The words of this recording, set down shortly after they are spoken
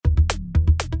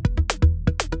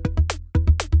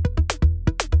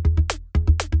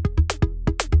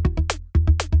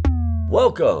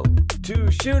Welcome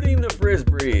to Shooting the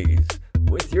Frisbees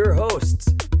with your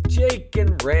hosts, Jake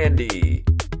and Randy.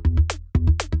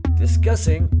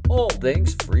 Discussing all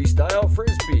things freestyle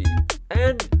frisbee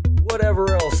and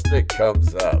whatever else that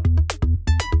comes up.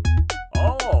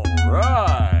 All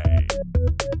right.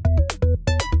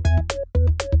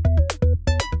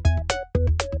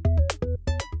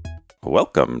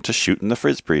 Welcome to Shooting the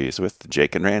Frisbees with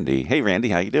Jake and Randy. Hey, Randy,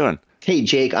 how you doing? Hey,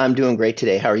 Jake, I'm doing great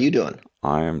today. How are you doing?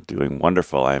 I'm doing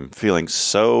wonderful. I'm feeling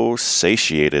so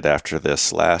satiated after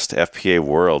this last FPA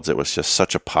Worlds. It was just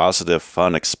such a positive,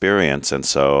 fun experience, and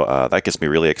so that gets me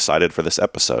really excited for this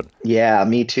episode. Yeah,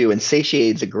 me too. And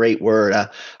satiate is a great word.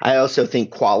 I also think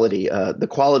quality, the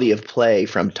quality of play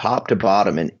from top to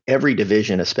bottom in every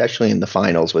division, especially in the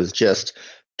finals, was just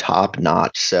top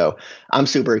notch. So I'm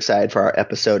super excited for our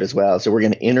episode as well. So we're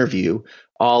going to interview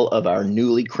all of our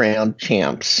newly crowned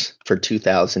champs for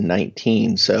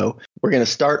 2019. So we're going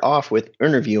to start off with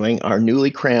interviewing our newly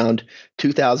crowned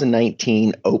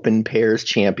 2019 Open Pairs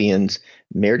champions,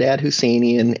 Mehrdad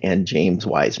Hosseinian and James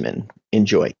Wiseman.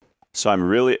 Enjoy. So I'm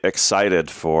really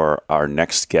excited for our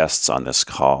next guests on this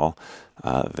call.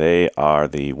 They are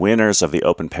the winners of the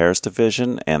Open Pairs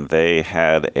division, and they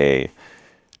had a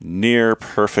near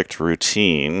perfect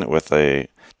routine with a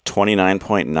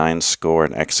 29.9 score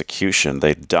in execution.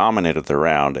 They dominated the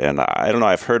round, and I don't know,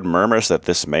 I've heard murmurs that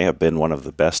this may have been one of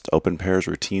the best Open Pairs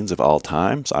routines of all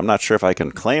time, so I'm not sure if I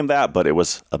can claim that, but it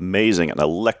was amazing, an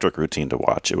electric routine to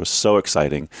watch. It was so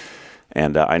exciting,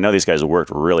 and I know these guys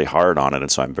worked really hard on it,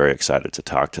 and so I'm very excited to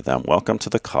talk to them. Welcome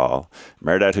to the call,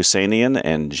 Mehrdad Hosseinian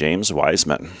and James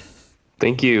Wiseman.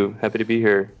 Thank you. Happy to be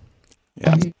here.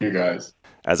 Yeah. You guys.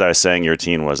 As I was saying, your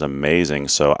team was amazing.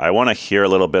 So I want to hear a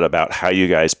little bit about how you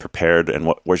guys prepared and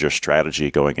what was your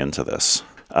strategy going into this.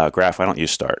 Graf, why don't you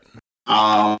start?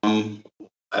 I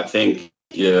think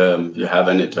you have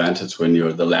an advantage when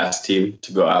you're the last team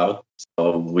to go out.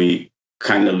 So we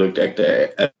kind of looked at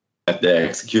the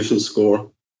execution score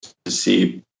to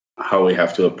see how we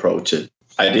have to approach it.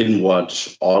 I didn't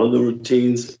watch all of the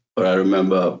routines, but I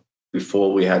remember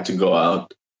before we had to go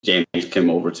out, James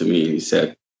came over to me and he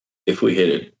said, if we hit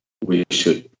it, we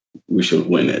should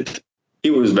win it.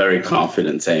 He was very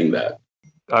confident saying that.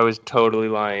 I was totally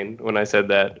lying when I said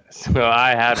that. So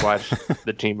I had watched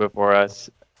the team before us,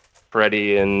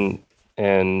 Freddie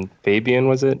and Fabian,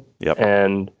 was it? Yep.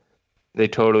 And they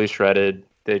totally shredded.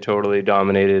 They totally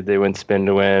dominated. They went spin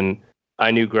to win.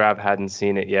 I knew Graf hadn't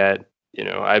seen it yet. You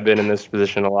know, I've been in this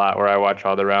position a lot where I watch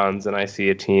all the rounds and I see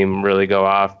a team really go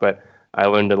off. But I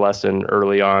learned a lesson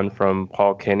early on from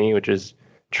Paul Kinney, which is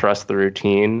trust the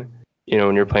routine. You know,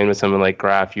 when you're playing with someone like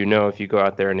Graf, you know if you go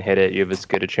out there and hit it, you have as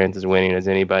good a chance of winning as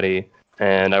anybody.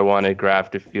 And I wanted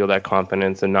Graf to feel that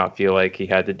confidence and not feel like he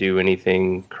had to do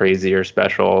anything crazy or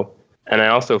special. And I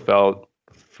also felt,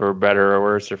 for better or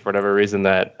worse or for whatever reason,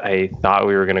 that I thought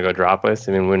we were going to go dropless.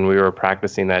 I mean, when we were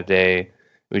practicing that day,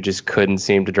 we just couldn't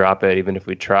seem to drop it, even if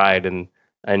we tried. And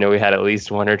I know we had at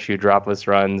least one or two dropless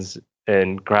runs,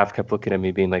 and Graf kept looking at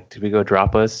me being like, did we go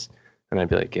dropless? And I'd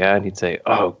be like, yeah. And he'd say,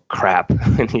 oh, crap.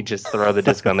 And he'd just throw the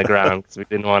disc on the ground because we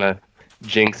didn't want to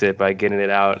jinx it by getting it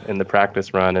out in the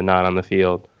practice run and not on the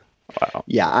field. Wow.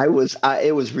 Yeah, it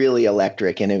was really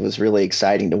electric and it was really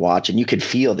exciting to watch. And you could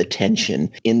feel the tension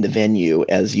in the venue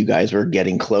as you guys were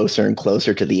getting closer and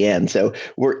closer to the end. So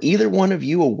were either one of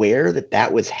you aware that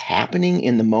that was happening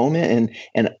in the moment?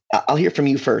 And I'll hear from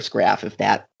you first, Graf, if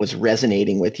that was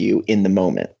resonating with you in the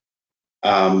moment.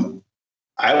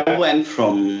 I went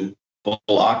from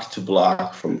block to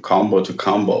block, from combo to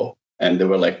combo, and there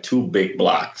were like two big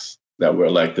blocks that were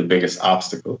like the biggest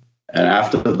obstacle. And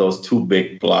after those two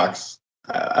big blocks,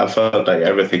 I felt like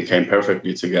everything came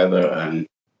perfectly together, and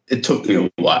it took me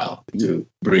a while to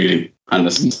really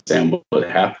understand what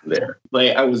happened there.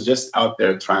 Like, I was just out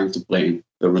there trying to play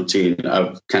the routine.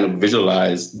 I've kind of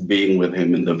visualized being with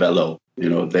him in the velo. You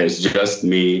know, there's just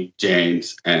me,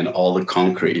 James, and all the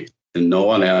concrete, and no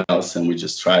one else, and we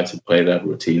just tried to play that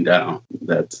routine down.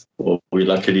 That's what we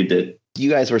luckily did. You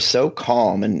guys were so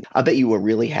calm, and I bet you were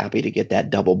really happy to get that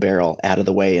double barrel out of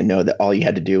the way and know that all you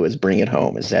had to do was bring it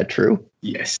home. Is that true?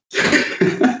 Yes.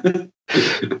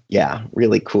 Yeah,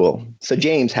 really cool. So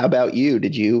James, how about you?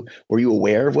 Were you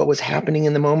aware of what was happening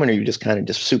in the moment, or you just kind of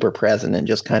just super present and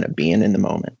just kind of being in the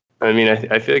moment? I mean,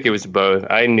 I feel like it was both.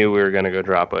 I knew we were going to go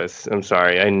dropless. I'm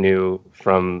sorry. I knew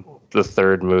from the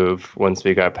third move, once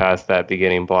we got past that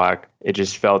beginning block, it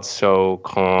just felt so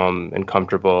calm and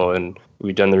comfortable. And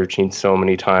we'd done the routine so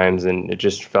many times, and it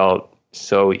just felt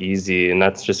so easy, and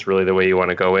that's just really the way you want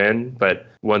to go in. But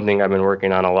one thing I've been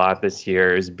working on a lot this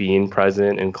year is being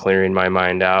present and clearing my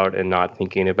mind out and not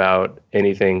thinking about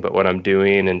anything but what I'm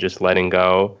doing and just letting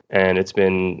go. And it's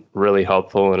been really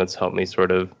helpful, and it's helped me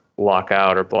sort of lock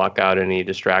out or block out any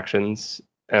distractions.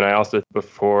 And I also,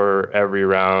 before every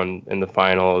round in the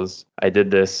finals, I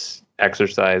did this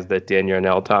exercise that Dan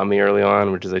Yarnell taught me early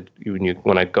on, which is like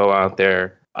when I go out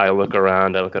there, I look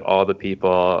around, I look at all the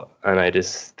people, and I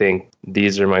just think,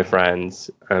 these are my friends,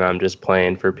 and I'm just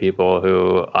playing for people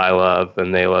who I love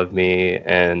and they love me,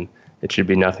 and it should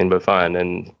be nothing but fun.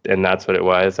 And that's what it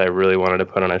was. I really wanted to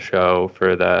put on a show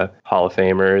for the Hall of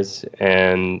Famers,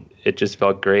 and it just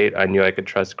felt great. I knew I could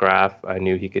trust Graf. I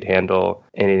knew he could handle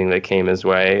anything that came his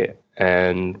way,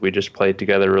 and we just played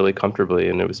together really comfortably,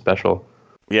 and it was special.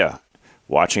 Yeah.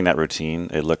 Watching that routine,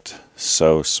 it looked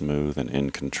so smooth and in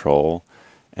control.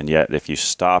 And yet, if you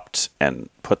stopped and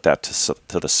put that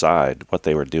to the side, what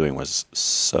they were doing was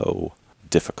so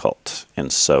difficult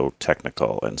and so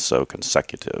technical and so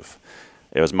consecutive.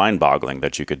 It was mind-boggling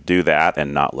that you could do that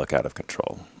and not look out of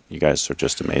control. You guys are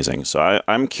just amazing. So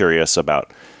I'm curious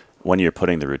about when you're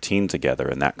putting the routine together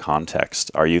in that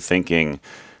context. Are you thinking,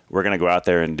 we're going to go out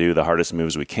there and do the hardest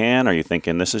moves we can? Are you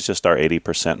thinking, this is just our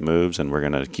 80% moves and we're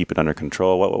going to keep it under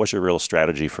control? What was your real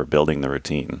strategy for building the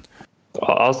routine?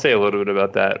 I'll say a little bit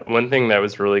about that. One thing that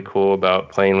was really cool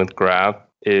about playing with Graf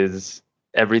is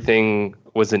everything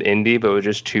was an indie, but it was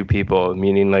just two people,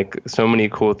 meaning like so many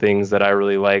cool things that I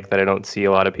really like that I don't see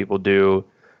a lot of people do,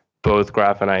 both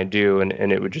Graf and I do. And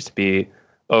it would just be,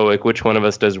 like which one of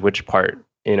us does which part?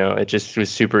 It just was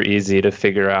super easy to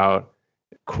figure out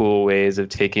cool ways of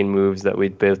taking moves that we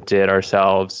both did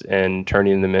ourselves and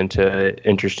turning them into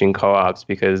interesting co-ops,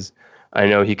 because I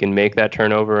know he can make that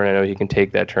turnover, and I know he can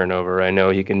take that turnover. I know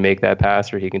he can make that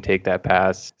pass, or he can take that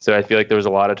pass. So I feel like there was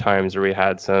a lot of times where we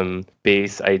had some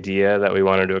base idea that we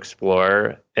wanted to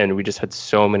explore, and we just had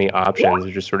so many options.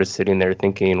 We're just sort of sitting there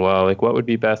thinking, well, like what would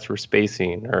be best for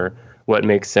spacing, or what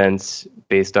makes sense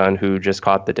based on who just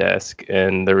caught the disc.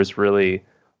 And there was really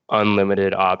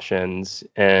unlimited options.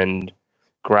 And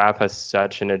Graf has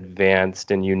such an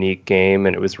advanced and unique game,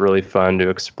 and it was really fun to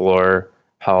explore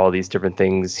how all these different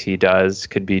things he does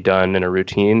could be done in a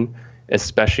routine,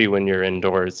 especially when you're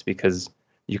indoors, because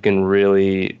you can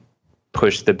really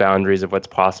push the boundaries of what's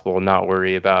possible, not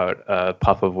worry about a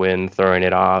puff of wind throwing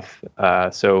it off.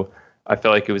 So I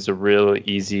felt like it was a real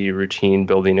easy routine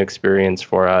building experience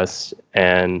for us,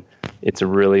 and it's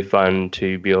really fun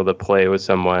to be able to play with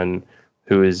someone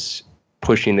who is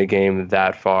pushing the game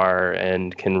that far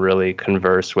and can really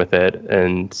converse with it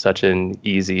in such an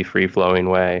easy, free-flowing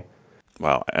way.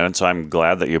 Wow. And so I'm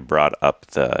glad that you brought up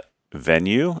the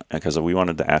venue, because we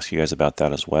wanted to ask you guys about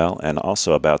that as well, and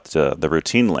also about the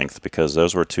routine length, because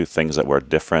those were two things that were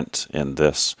different in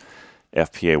this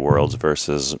FPA Worlds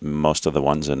versus most of the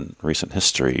ones in recent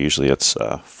history. Usually it's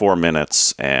 4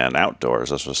 minutes and outdoors.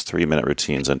 This was 3-minute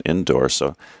routines and indoors.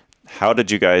 So how did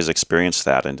you guys experience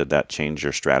that, and did that change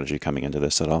your strategy coming into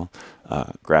this at all?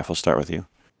 Graf, we'll start with you.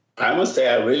 I must say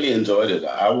I really enjoyed it.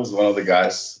 I was one of the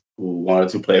guys who wanted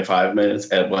to play 5 minutes,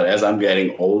 but as I'm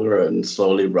getting older and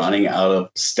slowly running out of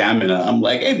stamina, I'm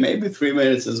like, hey, maybe 3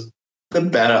 minutes is the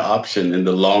better option in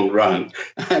the long run.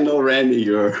 I know, Randy,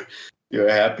 you're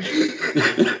happy.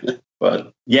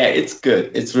 But yeah, it's good.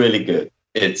 It's really good.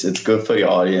 It's good for the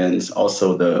audience.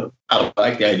 Also, I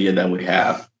like the idea that we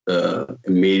have the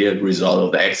immediate result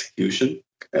of the execution.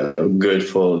 Good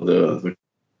for the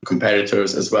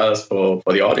competitors as well as for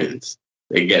the audience.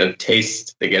 They get a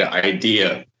taste, they get an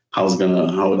idea how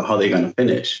they're gonna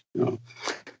finish.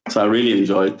 So I really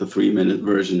enjoyed the 3-minute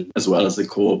version as well as the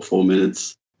co-op 4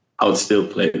 minutes. I would still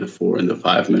play the 4 and the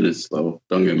 5 minutes, so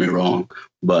don't get me wrong.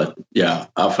 But yeah,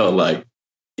 I felt like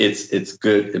it's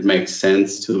good. It makes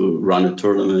sense to run a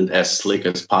tournament as slick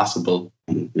as possible.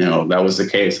 That was the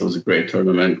case. It was a great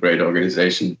tournament, great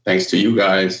organization. Thanks to you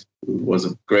guys. It was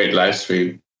a great live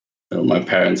stream. My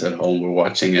parents at home were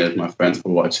watching it. My friends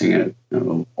were watching it.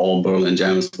 All Berlin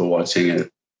Gems were watching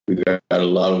it. We got a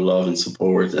lot of love and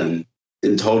support. And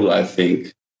in total, I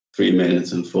think 3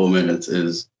 minutes and 4 minutes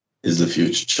is the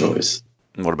future choice.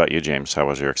 And what about you, James? How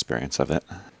was your experience of it?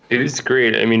 It was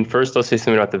great. I mean, first I'll say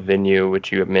something about the venue,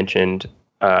 which you have mentioned.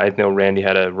 I know Randy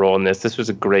had a role in this. This was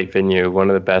a great venue, one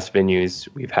of the best venues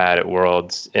we've had at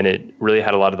Worlds. And it really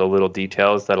had a lot of the little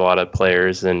details that a lot of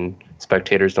players and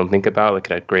spectators don't think about.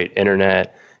 Like, it had great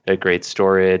internet, it had great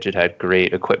storage, it had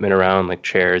great equipment around, like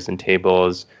chairs and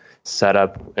tables.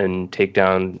 Setup and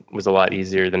takedown was a lot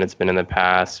easier than it's been in the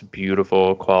past.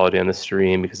 Beautiful quality on the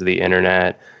stream because of the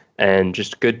internet. and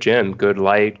just good gym, good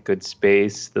light, good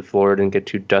space. The floor didn't get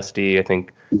too dusty. I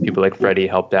think people like Freddie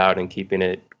helped out in keeping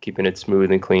it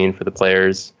smooth and clean for the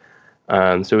players.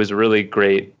 So it was a really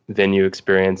great venue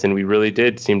experience, and we really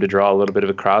did seem to draw a little bit of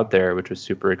a crowd there, which was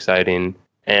super exciting.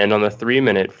 And on the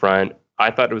 3-minute front,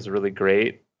 I thought it was really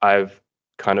great. I've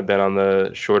kind of been on the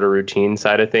shorter routine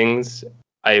side of things.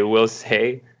 I will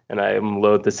say, and I am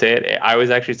loath to say it, I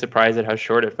was actually surprised at how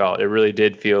short it felt. It really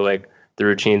did feel like the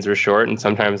routines were short, and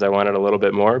sometimes I wanted a little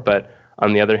bit more. But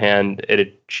on the other hand, it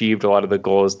achieved a lot of the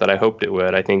goals that I hoped it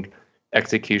would. I think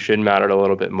execution mattered a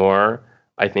little bit more.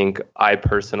 I think I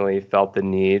personally felt the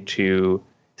need to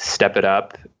step it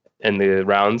up in the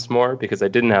rounds more because I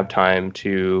didn't have time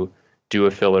to do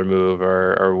a filler move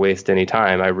or waste any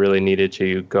time. I really needed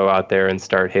to go out there and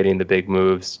start hitting the big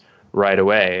moves right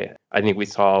away. I think we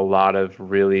saw a lot of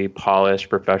really polished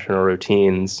professional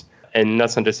routines. And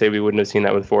that's not to say we wouldn't have seen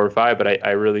that with 4 or 5, but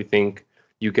I really think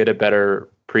you get a better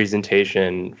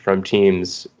presentation from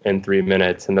teams in 3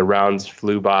 minutes. And the rounds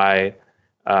flew by.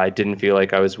 I didn't feel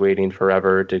like I was waiting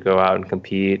forever to go out and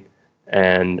compete.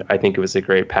 And I think it was a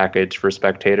great package for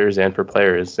spectators and for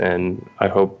players. And I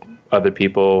hope other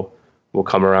people will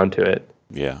come around to it.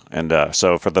 Yeah. And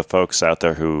so for the folks out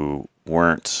there who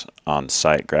weren't on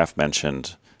site, Graf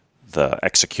mentioned the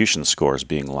execution scores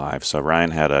being live. So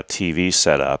Ryan had a TV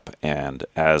set up, and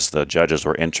as the judges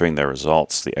were entering their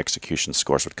results, the execution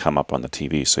scores would come up on the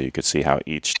TV so you could see how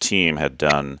each team had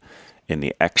done in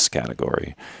the X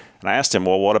category. And I asked him,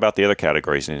 well, what about the other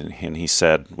categories? And he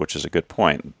said, which is a good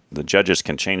point, the judges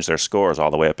can change their scores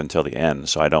all the way up until the end,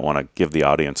 so I don't want to give the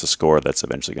audience a score that's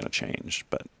eventually going to change.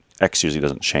 But X usually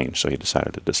doesn't change, so he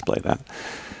decided to display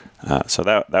that. So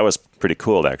that was pretty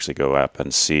cool to actually go up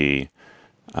and see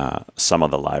some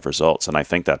of the live results. And I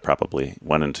think that probably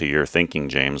went into your thinking,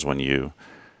 James, when you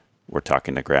were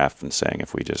talking to Graf and saying,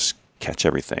 if we just catch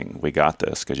everything, we got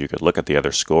this, because you could look at the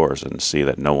other scores and see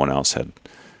that no one else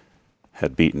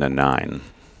had beaten a 9.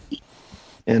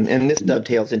 And this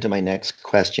dovetails into my next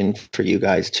question for you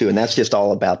guys too, and that's just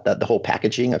all about the whole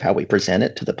packaging of how we present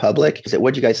it to the public.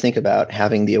 What did you guys think about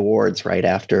having the awards right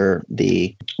after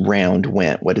the round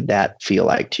went? What did that feel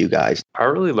like to you guys? I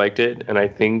really liked it, and I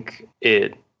think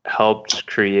it helped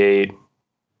create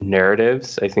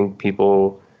narratives. I think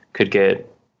people could get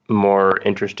more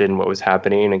interested in what was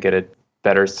happening and get a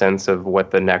better sense of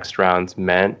what the next rounds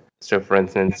meant. So for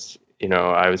instance,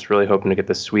 I was really hoping to get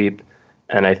the sweep.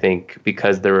 And I think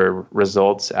because there were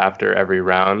results after every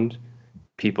round,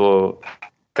 people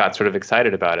got sort of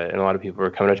excited about it. And a lot of people were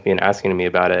coming up to me and asking me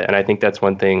about it. And I think that's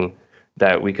one thing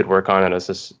that we could work on as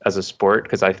a sport,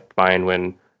 because I find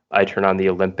when I turn on the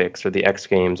Olympics or the X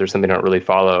Games or something I don't really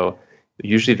follow,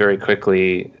 usually very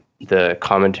quickly the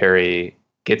commentary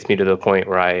gets me to the point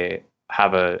where I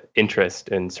have an interest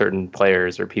in certain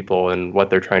players or people and what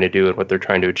they're trying to do and what they're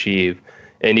trying to achieve.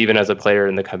 And even as a player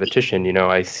in the competition,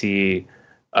 I see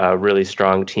a really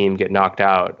strong team get knocked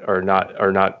out or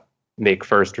not make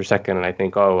first or second, and I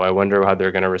think, I wonder how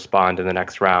they're going to respond in the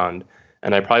next round.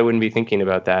 And I probably wouldn't be thinking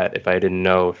about that if I didn't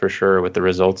know for sure what the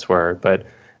results were. But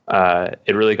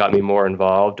it really got me more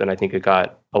involved, and I think it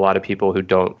got a lot of people who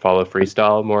don't follow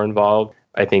freestyle more involved.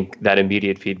 I think that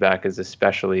immediate feedback is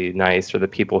especially nice for the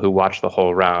people who watch the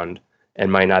whole round and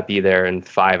might not be there in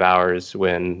 5 hours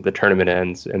when the tournament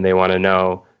ends, and they want to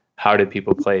know, how did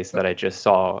people place that I just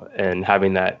saw? And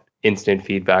having that instant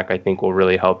feedback, I think, will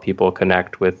really help people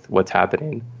connect with what's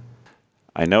happening.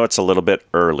 I know it's a little bit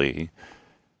early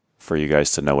for you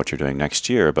guys to know what you're doing next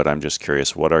year, but I'm just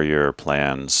curious, what are your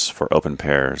plans for Open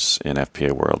Pairs in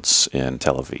FPA Worlds in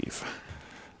Tel Aviv?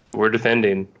 We're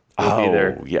defending. We'll be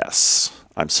there. Yes.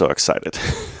 I'm so excited.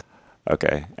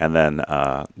 Okay. And then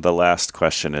the last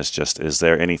question is just, is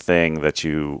there anything that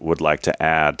you would like to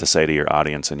add to say to your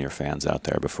audience and your fans out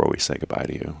there before we say goodbye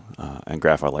to you? And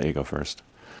Graf, I'll let you go first.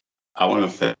 I want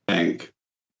to thank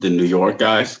the New York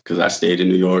guys, because I stayed in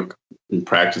New York and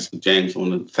practiced with James. I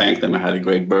want to thank them. I had a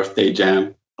great birthday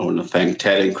jam. I want to thank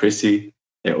Ted and Chrissy.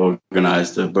 They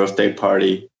organized the birthday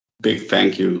party. Big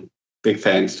thank you. Big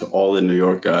thanks to all the New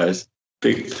York guys.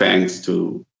 Big thanks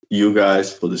to you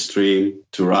guys for the stream,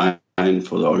 to Ryan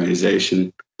for the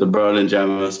organization, the Berlin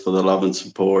Jammers for the love and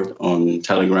support on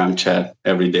Telegram chat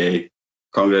every day.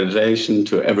 Congratulations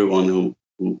to everyone who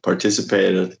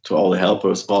participated, to all the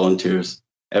helpers, volunteers,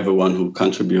 everyone who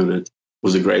contributed. It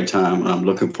was a great time, and I'm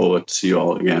looking forward to see you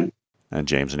all again. And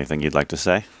James, anything you'd like to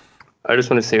say? I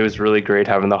just want to say it was really great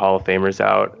having the Hall of Famers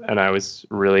out, and I was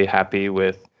really happy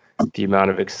with the amount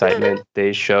of excitement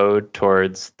they showed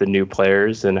towards the new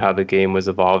players and how the game was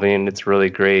evolving. It's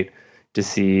really great to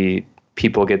see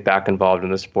people get back involved in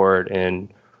the sport and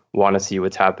want to see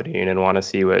what's happening and want to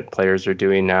see what players are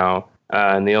doing now.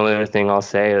 And the only other thing I'll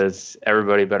say is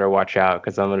everybody better watch out,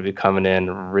 because I'm going to be coming in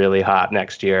really hot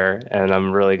next year, and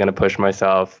I'm really going to push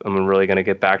myself. I'm really going to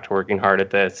get back to working hard at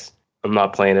this. I'm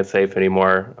not playing it safe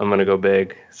anymore. I'm going to go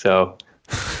big. So,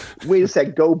 wait a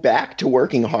sec, go back to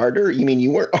working harder? You mean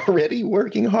you weren't already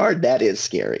working hard? That is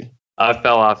scary. I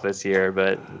fell off this year,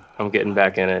 but I'm getting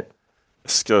back in it.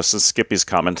 So Skippy's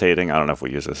commentating. I don't know if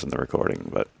we use this in the recording,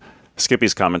 but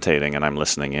Skippy's commentating, and I'm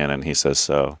listening in, and he says,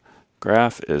 so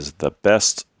Graf is the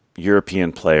best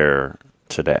European player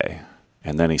today.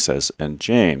 And then he says, and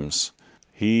James,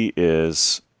 he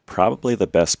is probably the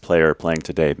best player playing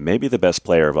today, maybe the best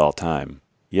player of all time.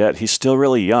 Yet he's still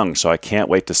really young, so I can't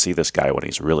wait to see this guy when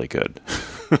he's really good.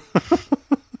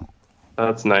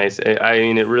 That's nice. I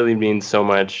mean, it really means so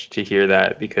much to hear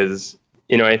that, because,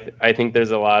 you know, I think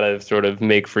there's a lot of sort of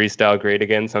make freestyle great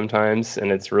again sometimes,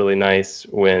 and it's really nice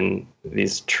when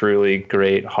these truly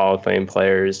great Hall of Fame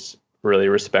players really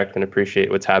respect and appreciate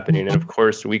what's happening. And of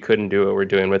course, we couldn't do what we're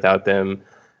doing without them.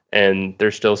 And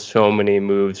there's still so many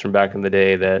moves from back in the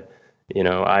day that, you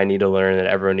know, I need to learn, that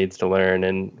everyone needs to learn,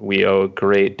 and we owe a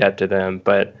great debt to them.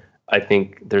 But I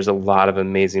think there's a lot of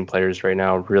amazing players right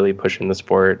now really pushing the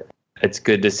sport. It's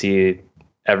good to see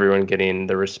everyone getting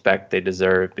the respect they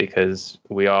deserve, because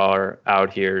we all are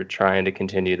out here trying to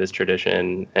continue this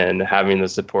tradition, and having the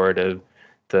support of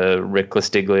the Rick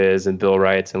Lastiglias and Bill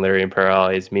Wrights and Larry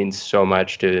Imperiales means so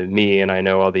much to me, and I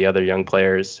know all the other young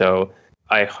players. So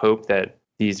I hope that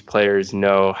these players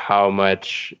know how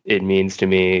much it means to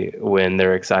me when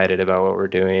they're excited about what we're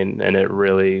doing, and it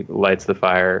really lights the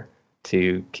fire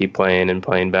to keep playing and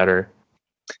playing better.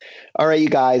 All right, you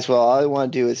guys. Well, all I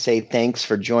want to do is say thanks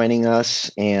for joining us.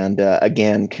 And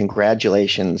again,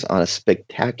 congratulations on a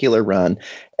spectacular run.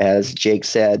 As Jake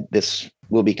said, this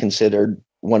will be considered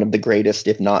one of the greatest,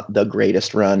 if not the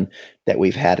greatest run that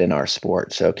we've had in our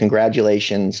sport. So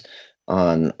congratulations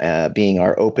on being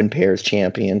our Open Pairs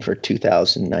champion for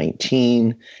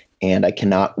 2019. And I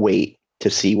cannot wait to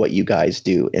see what you guys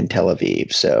do in Tel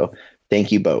Aviv. So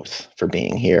thank you both for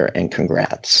being here, and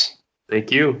congrats.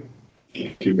 Thank you.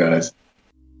 Thank you, guys.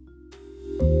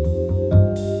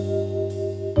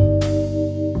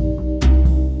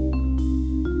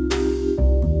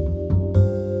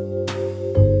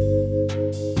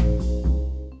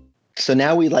 So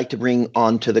now we'd like to bring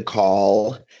onto the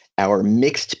call our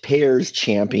mixed pairs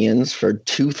champions for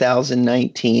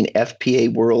 2019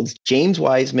 FPA Worlds, James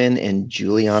Wiseman and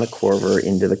Juliana Korver,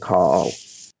 into the call.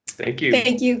 Thank you.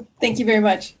 Thank you. Thank you very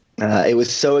much. It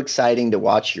was so exciting to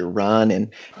watch your run.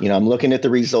 And, you know, I'm looking at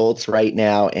the results right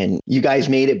now, and you guys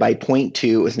made it by 0.2.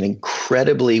 It was an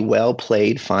incredibly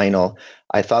well-played final.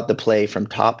 I thought the play from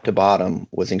top to bottom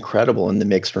was incredible in the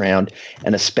mixed round,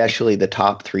 and especially the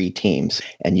top three teams.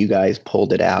 And you guys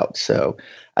pulled it out. So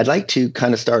I'd like to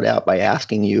kind of start out by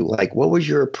asking you, like, what was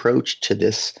your approach to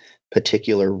this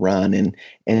particular run?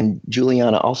 And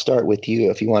Juliana, I'll start with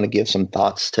you if you want to give some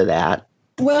thoughts to that.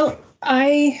 Well,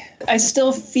 I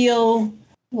still feel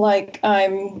like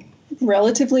I'm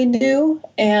relatively new,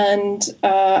 and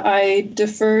I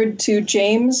deferred to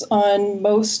James on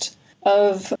most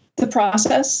of the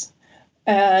process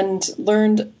and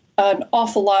learned an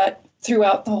awful lot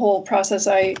throughout the whole process.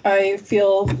 I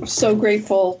feel so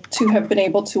grateful to have been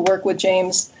able to work with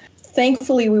James.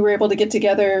 Thankfully, we were able to get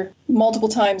together multiple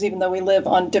times, even though we live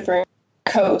on different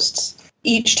coasts.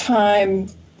 Each time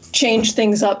changed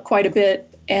things up quite a bit.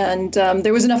 And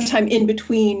there was enough time in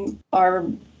between our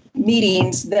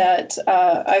meetings that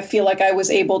I feel like I was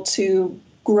able to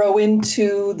grow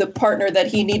into the partner that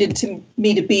he needed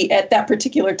me to be at that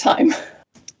particular time.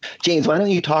 James, why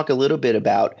don't you talk a little bit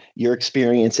about your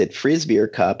experience at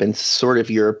Frisbeer Cup and sort of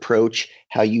your approach,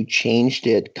 how you changed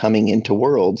it coming into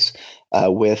Worlds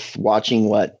with watching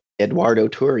what Eduardo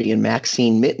Turi and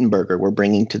Maxine Mittenberger were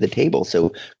bringing to the table.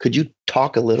 So could you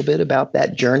talk a little bit about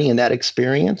that journey and that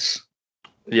experience?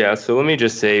 Yeah, so let me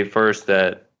just say first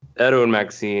that Edo and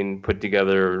Maxine put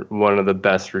together one of the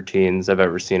best routines I've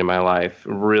ever seen in my life.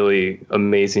 Really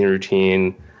amazing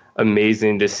routine,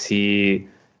 amazing to see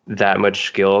that much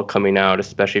skill coming out,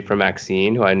 especially from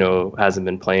Maxine, who I know hasn't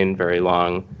been playing very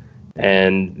long.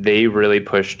 And they really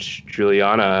pushed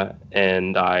Juliana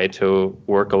and I to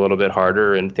work a little bit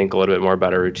harder and think a little bit more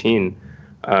about our routine.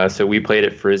 So we played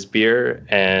at Frisbeer,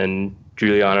 and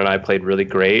Juliana and I played really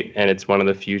great, and it's one of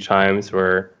the few times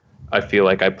where I feel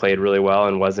like I played really well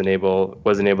and wasn't able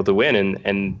to win,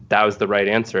 and that was the right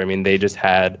answer. I mean, they just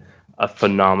had a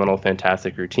phenomenal,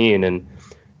 fantastic routine, and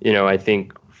you know, I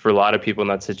think for a lot of people in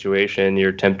that situation,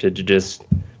 you're tempted to just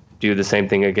do the same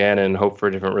thing again and hope for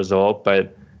a different result.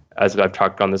 But as I've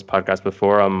talked on this podcast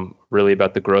before, I'm really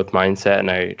about the growth mindset,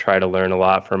 and I try to learn a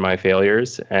lot from my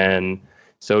failures. And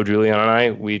so Juliana and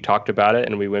I, we talked about it,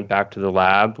 and we went back to the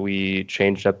lab. We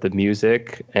changed up the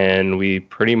music, and we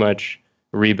pretty much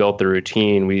rebuilt the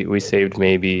routine. We saved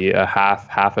maybe a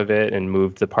half of it and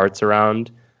moved the parts around.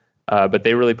 But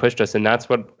they really pushed us, and that's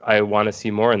what I want to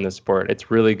see more in this sport. It's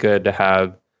really good to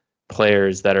have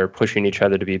players that are pushing each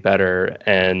other to be better,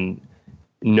 and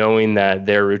knowing that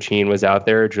their routine was out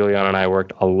there, Juliana and I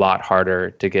worked a lot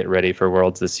harder to get ready for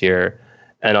Worlds this year.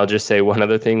 And I'll just say one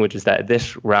other thing, which is that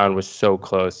this round was so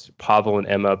close. Pavel and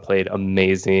Emma played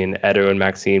amazing. Edo and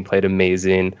Maxine played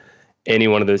amazing. Any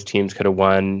one of those teams could have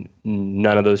won.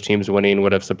 None of those teams winning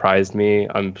would have surprised me.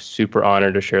 I'm super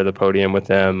honored to share the podium with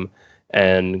them,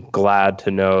 and glad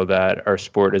to know that our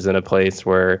sport is in a place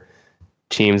where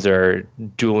teams are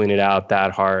dueling it out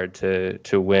that hard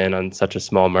to win on such a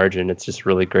small margin. It's just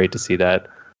really great to see that.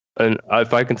 And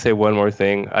if I can say one more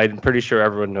thing, I'm pretty sure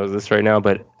everyone knows this right now,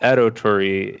 but Edo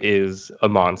Turi is a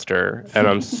monster, and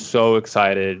I'm so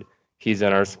excited he's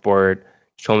in our sport.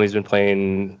 He told me he's been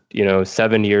playing,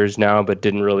 7 years now, but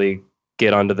didn't really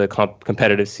get onto the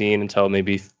competitive scene until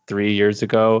maybe 3 years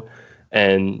ago.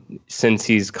 And since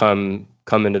he's come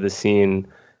into the scene,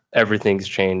 everything's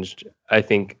changed. I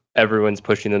think everyone's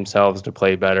pushing themselves to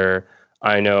play better.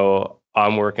 I know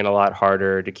I'm working a lot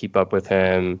harder to keep up with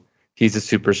him. He's a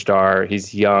superstar.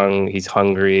 He's young. He's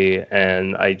hungry.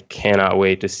 And I cannot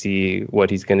wait to see what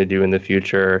he's going to do in the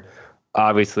future.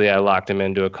 Obviously, I locked him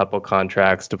into a couple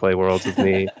contracts to play Worlds with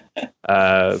me.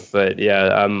 But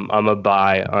yeah, I'm a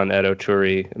buy on Edo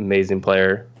Turi. Amazing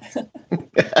player.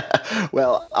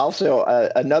 Well, also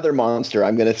another monster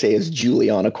I'm going to say is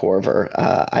Juliana Korver.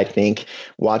 I think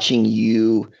watching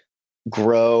you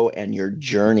grow and your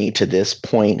journey to this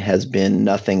point has been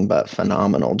nothing but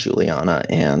phenomenal, Juliana.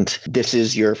 And this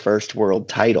is your first world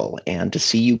title. And to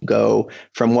see you go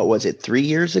from, what was it, 3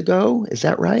 years ago? Is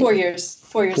that right? 4 years.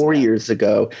 4 years. 4 years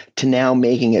ago to now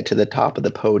making it to the top of the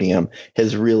podium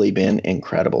has really been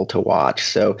incredible to watch.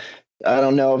 So I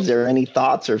don't know if there are any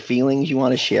thoughts or feelings you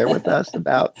want to share with us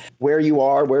about where you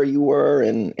are, where you were,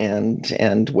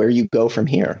 and where you go from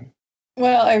here.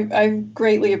 Well, I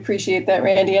greatly appreciate that,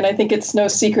 Randy, and I think it's no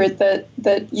secret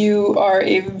that you are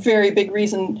a very big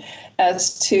reason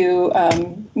as to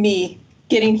me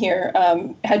getting here.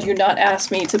 Had you not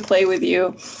asked me to play with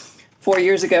you 4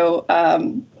 years ago,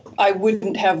 I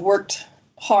wouldn't have worked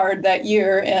hard that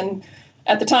year. And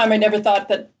at the time, I never thought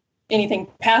that anything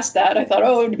past that. I thought,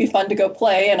 it would be fun to go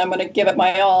play, and I'm going to give it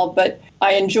my all. But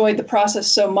I enjoyed the process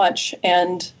so much,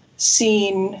 and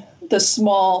seeing the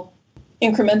small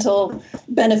incremental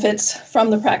benefits from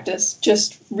the practice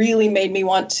just really made me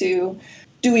want to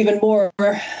do even more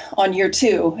on year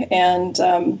two. And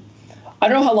I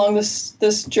don't know how long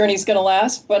this journey is going to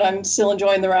last, but I'm still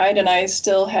enjoying the ride, and I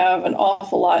still have an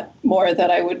awful lot more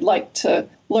that I would like to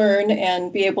learn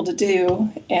and be able to do.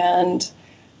 And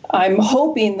I'm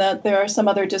hoping that there are some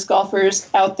other disc golfers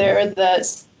out there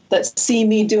that see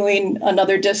me doing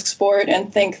another disc sport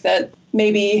and think that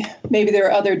maybe there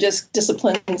are other disc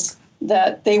disciplines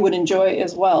that they would enjoy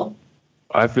as well.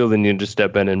 I feel the need to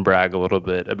step in and brag a little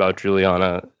bit about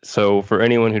Juliana. So for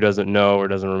anyone who doesn't know or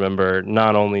doesn't remember,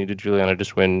 not only did Juliana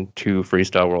just win 2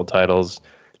 freestyle world titles,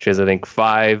 she has, I think,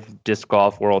 5 disc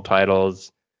golf world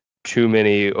titles, too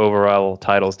many overall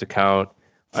titles to count.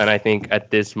 And I think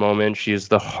at this moment, she's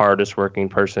the hardest working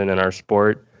person in our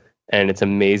sport. And it's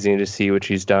amazing to see what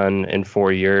she's done in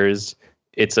 4 years.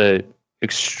 It's a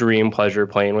extreme pleasure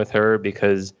playing with her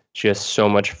because she has so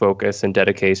much focus and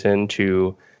dedication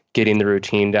to getting the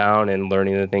routine down and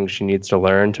learning the things she needs to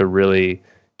learn to really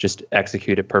just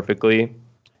execute it perfectly.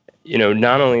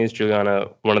 Not only is Juliana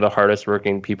one of the hardest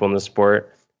working people in the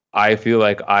sport, I feel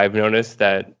like I've noticed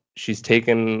that she's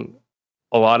taken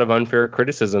a lot of unfair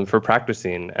criticism for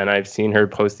practicing. And I've seen her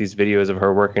post these videos of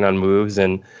her working on moves,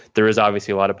 and there is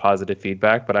obviously a lot of positive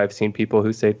feedback, but I've seen people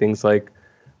who say things like,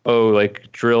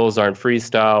 drills aren't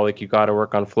freestyle, you got to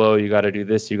work on flow, you got to do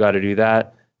this, you got to do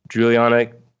that. Juliana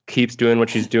keeps doing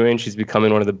what she's doing. She's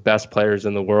becoming one of the best players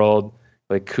in the world.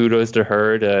 Kudos to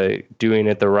her to doing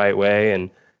it the right way.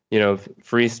 And,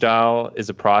 freestyle is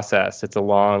a process. It's a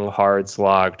long, hard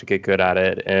slog to get good at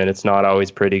it. And it's not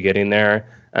always pretty getting there.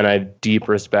 And I have deep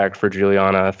respect for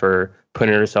Juliana for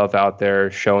putting herself out there,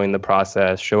 showing the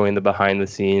process, showing the behind the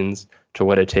scenes to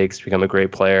what it takes to become a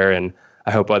great player. And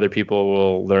I hope other people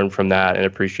will learn from that and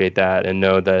appreciate that and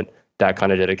know that that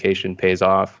kind of dedication pays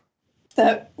off.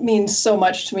 That means so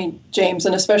much to me, James,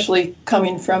 and especially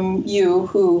coming from you,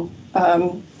 who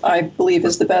I believe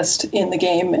is the best in the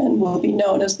game and will be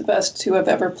known as the best to have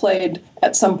ever played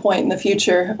at some point in the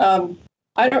future.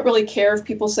 I don't really care if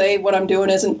people say what I'm doing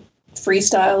isn't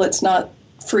freestyle. It's not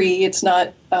free. It's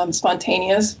not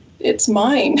spontaneous. It's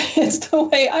mine. It's the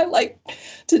way I like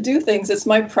to do things. It's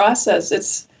my process.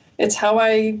 It's how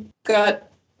I got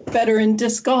better in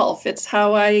disc golf. It's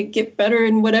how I get better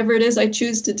in whatever it is I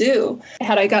choose to do.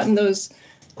 Had I gotten those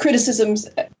criticisms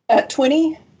at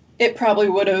 20, it probably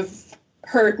would have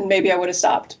hurt and maybe I would have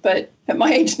stopped. But at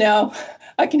my age now,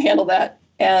 I can handle that.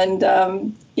 And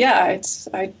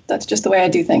that's just the way I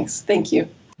do things. Thank you.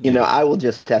 I will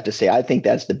just have to say, I think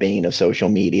that's the bane of social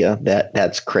media.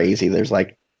 That's crazy. There's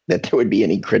like that there would be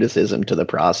any criticism to the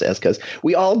process, because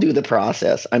we all do the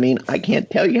process. I mean, I can't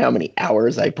tell you how many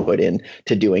hours I put in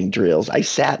to doing drills. I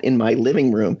sat in my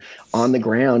living room on the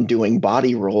ground doing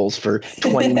body rolls for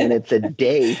 20 minutes a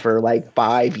day for like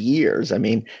 5 years. I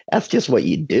mean, that's just what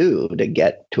you do to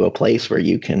get to a place where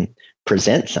you can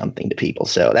present something to people.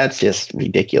 So that's just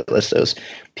ridiculous. Those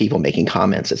people making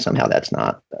comments that somehow that's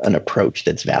not an approach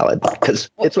that's valid, because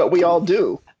it's what we all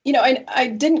do. I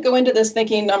didn't go into this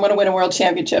thinking I'm going to win a world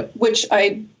championship, which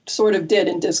I sort of did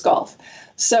in disc golf.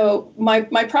 So my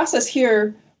process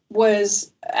here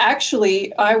was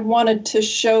actually, I wanted to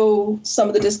show some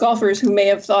of the disc golfers who may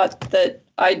have thought that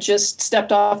I just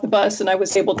stepped off the bus and I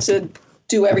was able to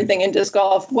do everything in disc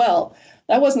golf well.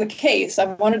 That wasn't the case. I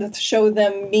wanted to show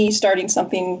them me starting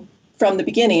something from the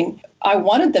beginning. I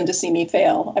wanted them to see me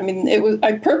fail. I mean,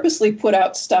 I purposely put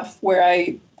out stuff where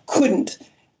I couldn't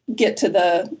get to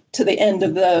the end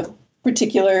of the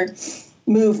particular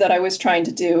move that I was trying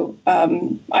to do.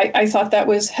 I thought that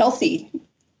was healthy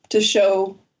to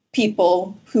show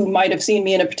people who might have seen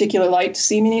me in a particular light to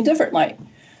see me in a different light.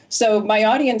 So my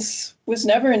audience was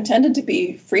never intended to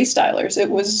be freestylers.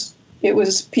 It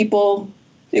was people.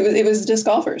 It was disc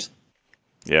golfers.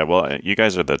 Yeah, well, you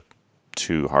guys are the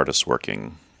two hardest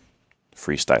working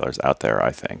freestylers out there,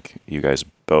 I think. You guys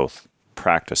both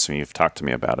practice, and you've talked to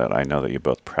me about it. I know that you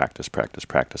both practice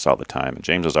all the time. And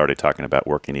James was already talking about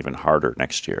working even harder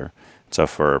next year. So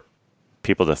for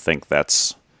people to think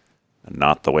that's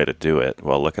not the way to do it,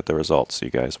 well, look at the results. You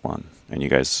guys won. And you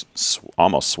guys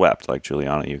almost swept. Like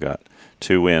Juliana, you got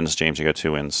 2 wins. James, you got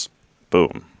 2 wins.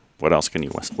 Boom. What else can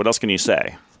you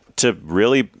say? To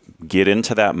really get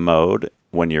into that mode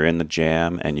when you're in the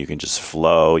jam and you can just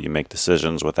flow, you make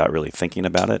decisions without really thinking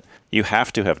about it, you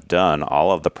have to have done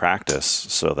all of the practice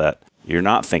so that you're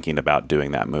not thinking about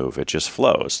doing that move. It just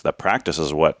flows. The practice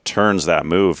is what turns that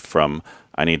move from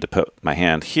I need to put my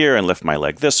hand here and lift my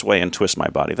leg this way and twist my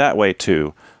body that way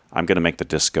to I'm going to make the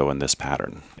disc go in this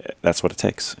pattern. That's what it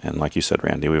takes. And like you said,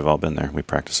 Randy, we've all been there. We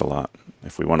practice a lot.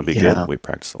 If we want to be good, we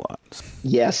practice a lot.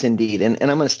 Yes, indeed. And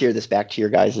I'm going to steer this back to your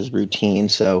guys' routine.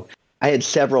 So I had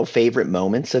several favorite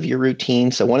moments of your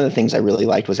routine. So one of the things I really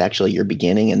liked was actually your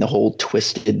beginning and the whole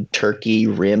twisted turkey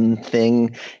rim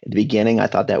thing at the beginning. I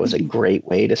thought that was a great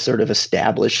way to sort of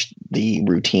establish the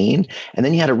routine. And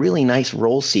then you had a really nice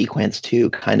roll sequence too,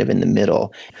 kind of in the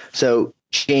middle. So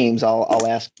James, I'll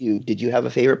ask you, did you have a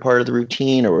favorite part of the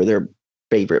routine, or were there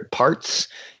favorite parts?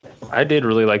 I did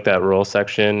really like that roll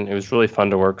section. It was really fun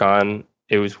to work on.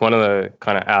 It was one of the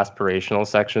kind of aspirational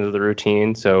sections of the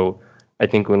routine. So I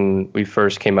think when we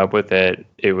first came up with it,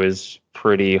 it was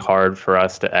pretty hard for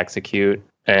us to execute.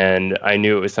 And I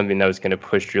knew it was something that was going to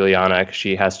push Juliana, because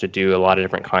she has to do a lot of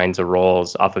different kinds of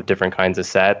rolls off of different kinds of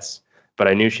sets. But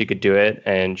I knew she could do it,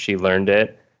 and she learned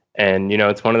it. And,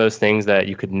 it's one of those things that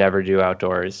you could never do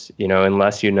outdoors,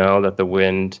 unless you know that the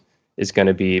wind is going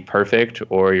to be perfect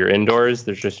or you're indoors.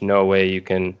 There's just no way you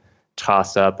can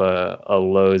toss up a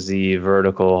low Z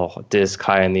vertical disc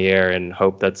high in the air and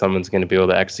hope that someone's going to be able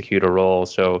to execute a roll.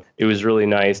 So it was really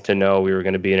nice to know we were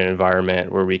going to be in an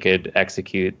environment where we could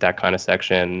execute that kind of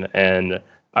section. And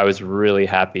I was really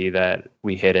happy that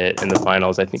we hit it in the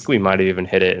finals. I think we might have even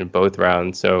hit it in both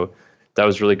rounds. So that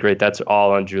was really great. That's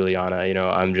all on Juliana.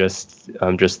 I'm just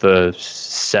the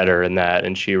setter in that,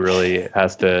 and she really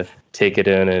has to take it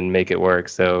in and make it work.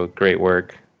 So great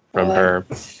work from her.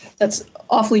 That's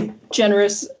awfully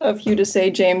generous of you to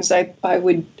say, James. I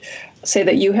would say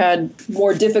that you had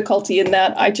more difficulty in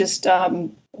that. I just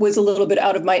was a little bit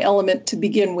out of my element to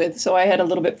begin with, so I had a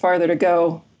little bit farther to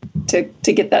go to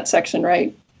get that section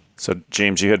right. So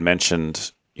James, you had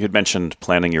mentioned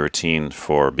planning your routine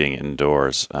for being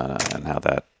indoors and how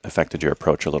that affected your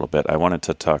approach a little bit. I wanted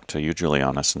to talk to you,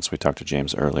 Juliana, since we talked to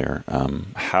James earlier.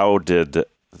 How did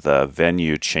the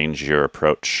venue change your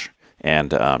approach?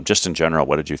 And just in general,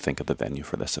 what did you think of the venue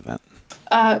for this event?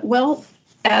 Well,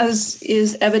 as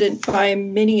is evident by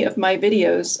many of my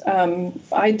videos,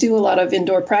 I do a lot of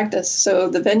indoor practice. So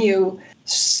the venue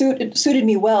suited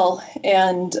me well.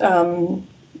 And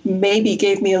maybe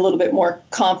gave me a little bit more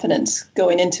confidence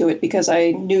going into it because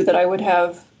I knew that I would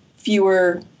have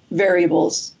fewer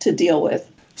variables to deal with.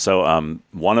 So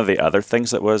one of the other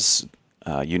things that was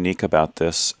unique about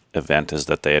this event is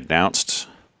that they announced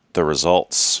the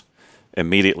results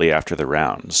immediately after the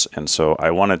rounds. And so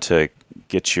I wanted to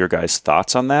get your guys'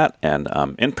 thoughts on that. And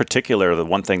in particular, the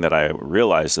one thing that I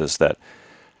realized is that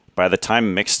by the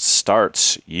time mixed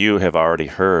starts, you have already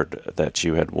heard that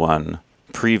you had won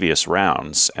previous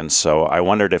rounds. And so I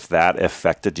wondered if that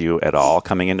affected you at all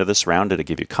coming into this round. Did it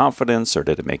give you confidence, or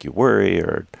did it make you worry,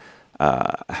 or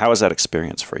how was that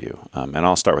experience for you? And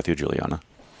I'll start with you, Juliana.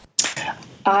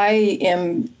 I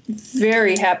am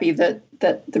very happy that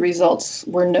the results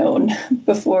were known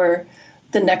before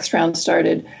the next round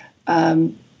started. I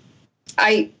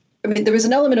mean, there was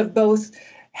an element of both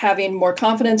having more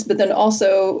confidence, but then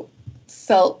also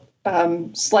felt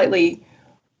slightly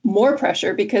more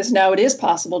pressure because now it is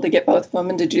possible to get both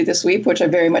women to do the sweep, which I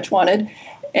very much wanted.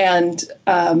 And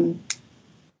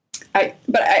I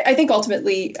think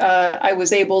ultimately I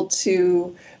was able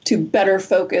to better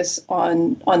focus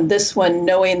on this one,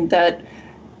 knowing that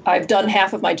I've done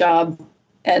half of my job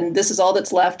and this is all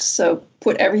that's left. So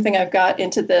put everything I've got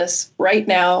into this right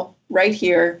now, right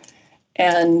here,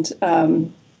 and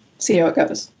see how it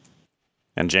goes.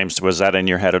 And James, was that in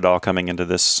your head at all coming into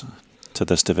this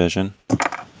division?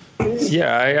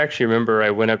 Yeah, I actually remember I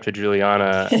went up to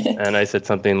Juliana and I said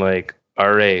something like,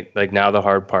 all right, like now the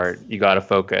hard part, you got to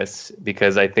focus,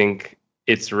 because I think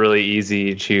it's really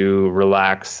easy to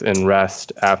relax and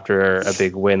rest after a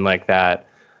big win like that.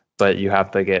 But you have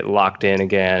to get locked in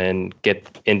again and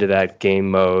get into that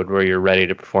game mode where you're ready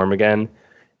to perform again.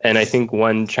 And I think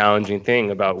one challenging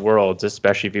thing about Worlds,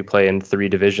 especially if you play in 3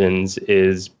 divisions,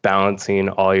 is balancing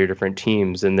all your different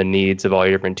teams and the needs of all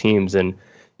your different teams. And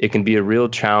it can be a real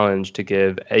challenge to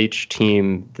give each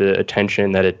team the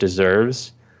attention that it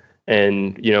deserves.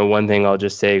 And, you know, one thing I'll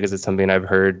just say, because it's something I've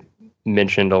heard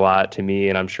mentioned a lot to me,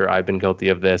 and I'm sure I've been guilty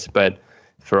of this, but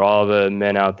for all the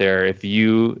men out there, if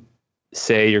you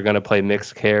say you're going to play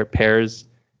mixed pairs,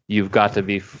 you've got to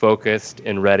be focused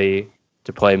and ready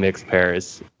to play mixed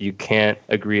pairs. You can't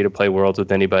agree to play Worlds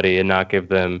with anybody and not give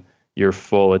them your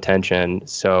full attention.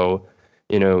 So,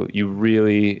 you know, you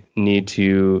really need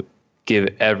to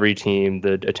give every team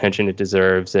the attention it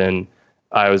deserves. And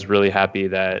I was really happy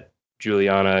that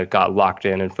Juliana got locked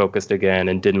in and focused again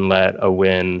and didn't let a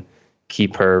win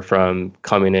keep her from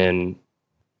coming in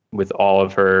with all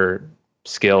of her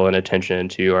skill and attention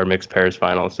to our mixed pairs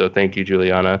final. So thank you,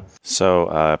 Juliana.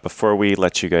 So before we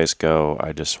let you guys go,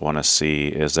 I just want to see,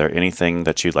 is there anything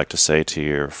that you'd like to say to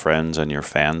your friends and your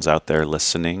fans out there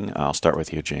listening? I'll start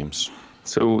with you, James.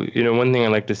 So, you know, one thing I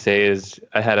like to say is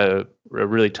I had a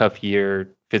really tough year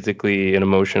physically and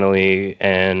emotionally,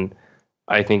 and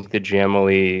I think the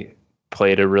Jamily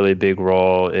played a really big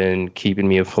role in keeping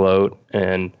me afloat,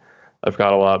 and I've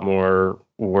got a lot more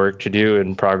work to do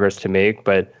and progress to make,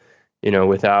 but you know,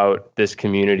 without this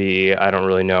community, I don't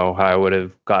really know how I would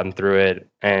have gotten through it.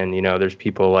 And, you know, there's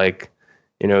people like,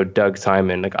 you know, Doug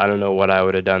Simon, like, I don't know what I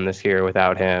would have done this year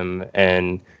without him.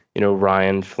 And, you know,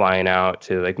 Ryan flying out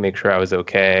to like make sure I was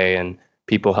okay, and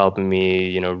people helping me,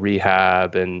 you know,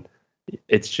 rehab. And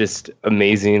it's just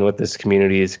amazing what this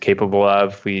community is capable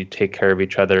of. We take care of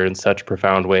each other in such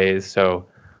profound ways. So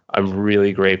I'm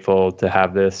really grateful to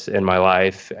have this in my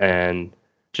life, and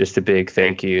just a big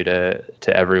thank you to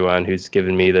everyone who's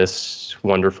given me this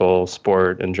wonderful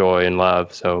sport and joy and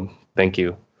love. So thank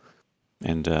you.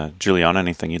 And Juliana,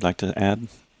 anything you'd like to add?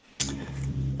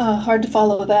 Hard to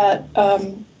follow that.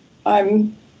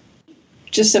 I'm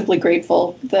just simply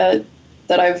grateful that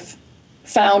I've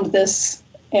found this,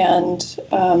 and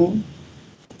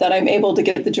that I'm able to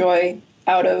get the joy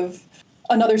out of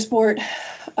another sport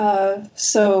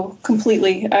so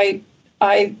completely.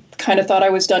 I kind of thought I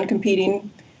was done competing,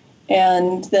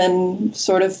 and then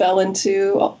sort of fell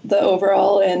into the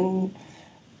overall, and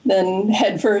then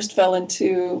headfirst fell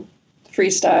into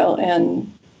freestyle,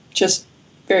 and just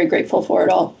very grateful for it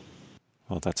all.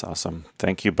 Well, that's awesome.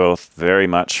 Thank you both very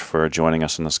much for joining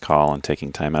us on this call and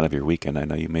taking time out of your weekend. I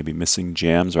know you may be missing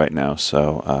jams right now,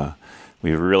 so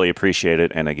we really appreciate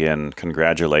it. And again,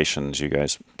 congratulations. You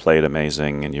guys played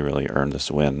amazing, and you really earned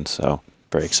this win. So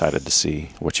very excited to see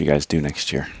what you guys do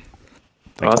next year.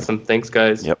 Awesome. Thanks,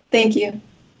 guys. Yep. Thank you.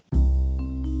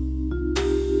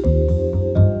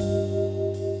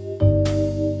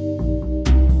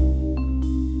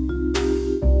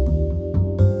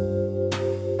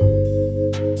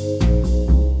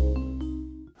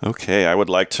 Okay, I would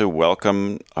like to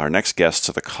welcome our next guest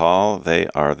to the call. They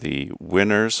are the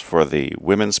winners for the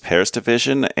Women's Pairs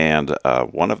Division, and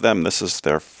one of them, this is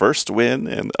their first win,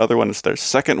 and the other one is their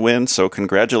second win, so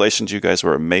congratulations, you guys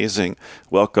were amazing.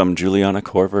 Welcome Juliana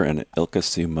Korver and Ilka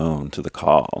Simone to the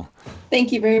call.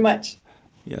 Thank you very much.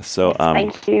 Yeah, so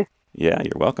thank you. Yeah,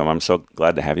 you're welcome. I'm so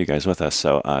glad to have you guys with us.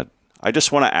 So I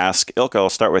just want to ask, Ilka, I'll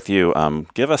start with you.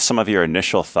 Give us some of your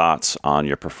initial thoughts on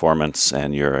your performance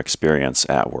and your experience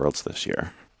at Worlds this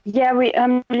year. Yeah,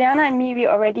 Juliana and me, we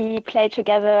already played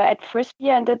together at Frisbee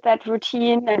and did that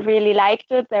routine and really liked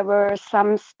it. There were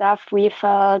some stuff we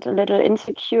felt a little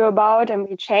insecure about and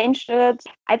we changed it.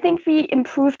 I think we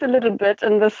improved a little bit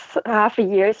in this half a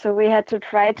year, so we had to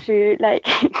try to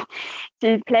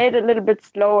to play it a little bit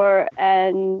slower.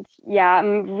 And yeah,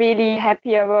 I'm really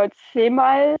happy about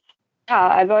semis. Yeah,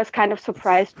 I was kind of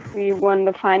surprised we won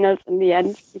the finals in the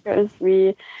end because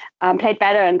we played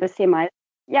better in the semis.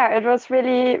 Yeah, it was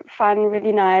really fun,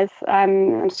 really nice.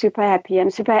 I'm super happy.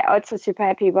 I'm also super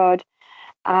happy about.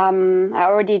 I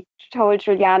already told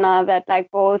Juliana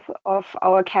that both of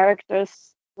our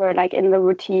characters were in the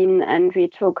routine, and we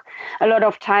took a lot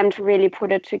of time to really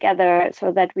put it together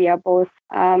so that we are both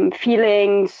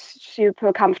feeling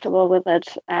super comfortable with it.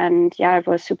 And yeah, it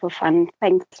was super fun.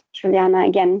 Thanks, Juliana,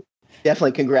 again.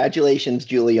 Definitely. Congratulations,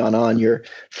 Juliana, on your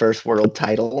first world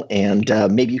title. And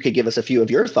maybe you could give us a few of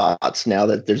your thoughts now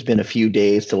that there's been a few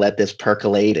days to let this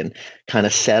percolate and kind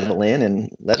of settle in,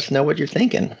 and let us know what you're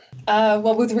thinking.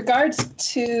 Well, with regards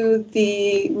to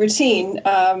the routine,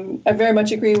 I very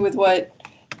much agree with what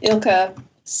Ilka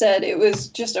said. It was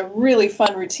just a really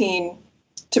fun routine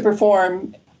to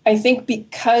perform. I think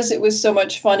because it was so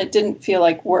much fun, it didn't feel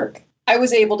like work. I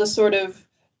was able to sort of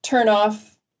turn off.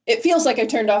 It feels like I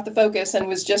turned off the focus and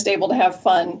was just able to have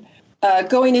fun.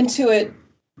 Going into it,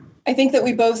 I think that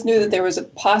we both knew that there was a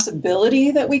possibility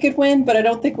that we could win, but I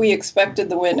don't think we expected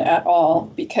the win at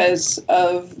all because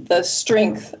of the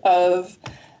strength of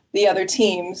the other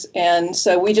teams. And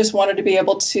so we just wanted to be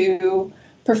able to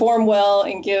perform well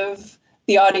and give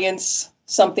the audience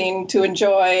something to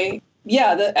enjoy.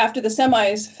 Yeah, after the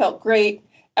semis felt great.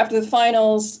 After the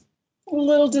finals, a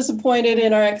little disappointed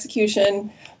in our execution,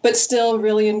 but still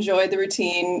really enjoyed the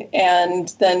routine. And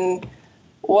then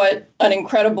what an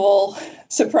incredible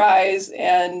surprise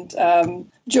and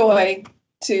joy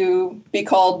to be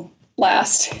called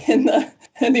last in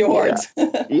the awards.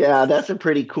 Yeah, that's a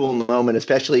pretty cool moment,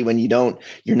 especially when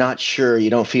you're not sure, you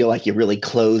don't feel like you really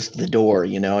closed the door,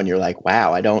 and you're like,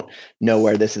 wow, I don't know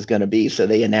where this is going to be. So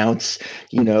they announce,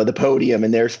 the podium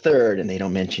and there's third and they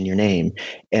don't mention your name.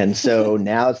 And so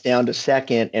now it's down to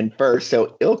second and first.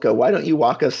 So Ilka, why don't you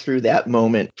walk us through that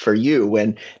moment for you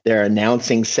when they're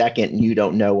announcing second and you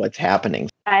don't know what's happening?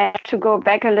 I have to go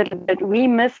back a little bit. We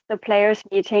missed the players'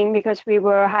 meeting because we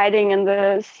were hiding in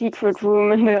the secret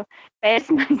room in the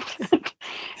basement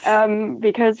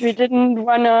because we didn't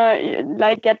want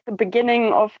to get the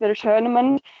beginning of the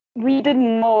tournament. We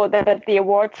didn't know that the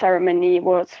award ceremony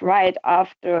was right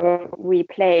after we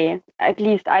play. At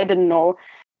least I didn't know.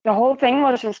 The whole thing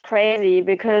was just crazy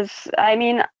because,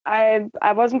 I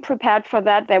wasn't prepared for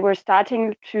that. They were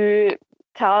starting to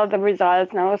tell the results,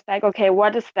 and I was like, okay,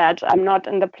 what is that? I'm not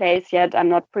in the place yet. I'm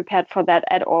not prepared for that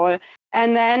at all.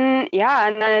 And then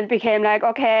it became like,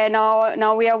 okay,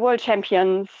 now we are world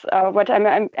champions. What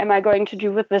am I going to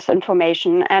do with this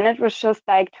information? And it was just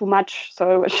too much.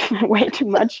 So it was way too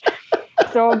much.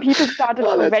 So people started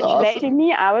congratulating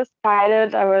me. I was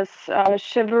excited. I was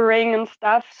shivering and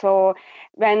stuff. So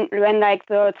when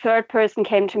the third person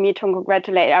came to me to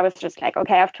congratulate, I was just like,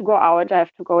 okay, I have to go out. I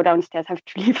have to go downstairs. I have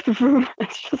to leave the room.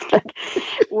 It's just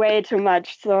way too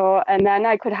much. So, and then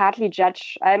I could hardly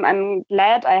judge. I'm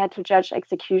glad I had to judge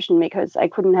execution because I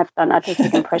couldn't have done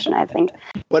artistic impression, I think.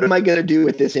 What am I going to do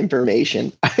with this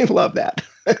information? I love that.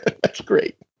 That's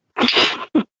great.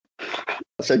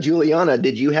 So, Juliana,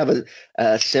 did you have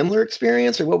a similar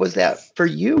experience, or what was that for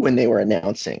you when they were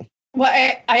announcing? Well,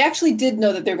 I actually did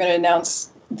know that they were going to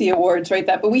announce the awards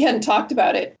but we hadn't talked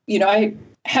about it. I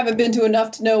haven't been to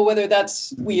enough to know whether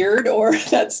that's weird or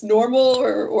that's normal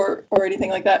or anything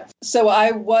like that. So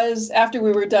after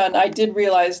we were done, I did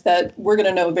realize that we're going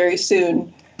to know very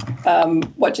soon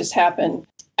what just happened.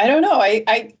 I don't know.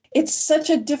 It's such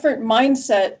a different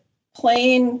mindset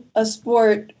playing a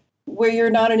sport where you're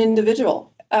not an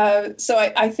individual. So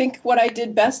I think what I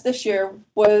did best this year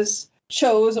was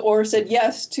chose or said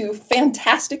yes to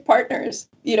fantastic partners.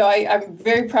 I'm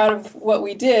very proud of what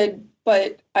we did,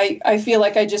 but I feel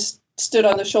like I just stood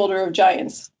on the shoulder of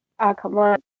giants. Oh, come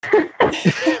on.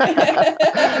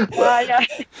 Yeah.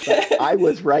 I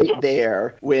was right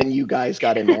there when you guys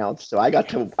got announced, so I got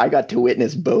to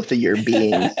witness both of your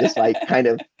beings just like kind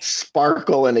of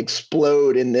sparkle and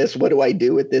explode in this. What do I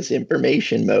do with this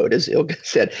information mode? As Ilka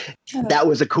said, that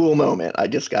was a cool moment. I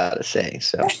just gotta say.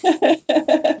 So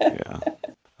yeah.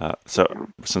 So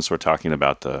since we're talking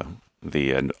about the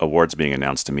awards being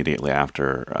announced immediately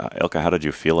after, Ilka, how did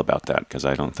you feel about that? Because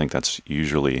I don't think that's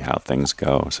usually how things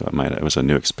go. So it was a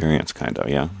new experience, kind of.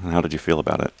 Yeah. And how did you feel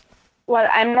about it? Well,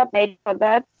 I'm not made for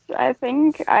that, I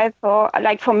think. I thought,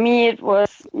 like, for me, it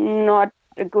was not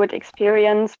a good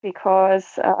experience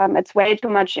because it's way too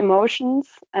much emotions.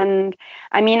 And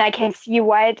I mean, I can see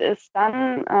why it is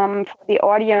done for the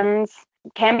audience.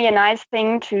 It can be a nice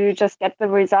thing to just get the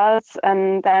results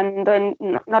and then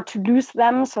not to lose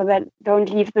them so that don't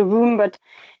leave the room, but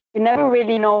you never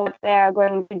really know what they're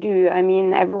going to do. I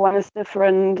mean, everyone is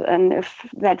different, and if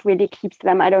that really keeps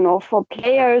them, I don't know, for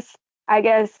players, I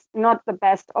guess not the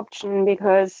best option,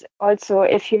 because also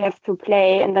if you have to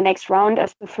play in the next round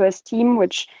as the first team,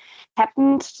 which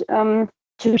happened to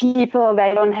people,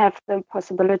 they don't have the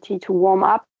possibility to warm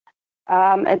up.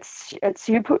 It's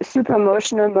super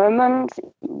emotional moment.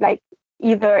 Like,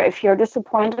 either if you're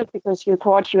disappointed because you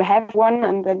thought you have won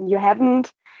and then you haven't,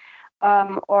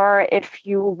 or if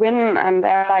you win and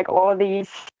there are like all these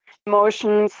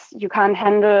emotions you can't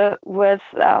handle with,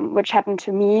 which happened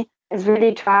to me, is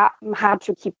really hard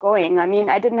to keep going. I mean,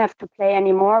 I didn't have to play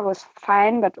anymore. It was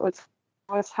fine, but it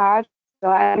was hard. So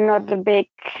I'm not a big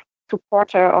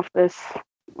supporter of this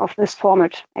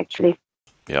format, actually.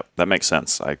 Yep, that makes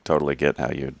sense. I totally get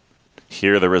how you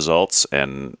hear the results,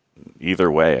 and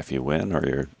either way, if you win or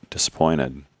you're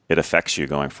disappointed, it affects you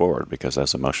going forward because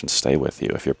those emotions stay with you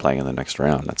if you're playing in the next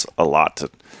round. That's a lot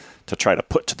to try to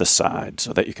put to the side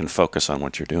so that you can focus on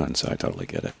what you're doing. So I totally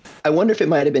get it. I wonder if it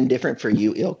might have been different for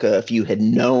you, Ilka, if you had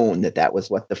known that was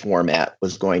what the format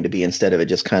was going to be, instead of it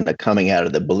just kind of coming out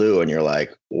of the blue and you're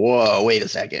like, whoa, wait a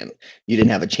second. You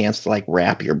didn't have a chance to like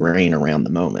wrap your brain around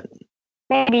the moment.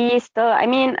 Maybe still. I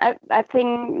mean, I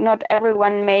think not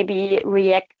everyone maybe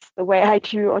reacts the way I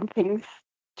do on things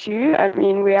too. I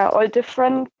mean, we are all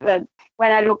different, but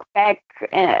when I look back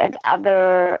at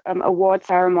other award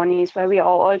ceremonies where we are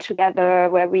all together,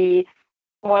 where we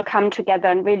all come together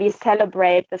and really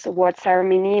celebrate this award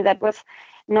ceremony, that was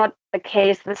not the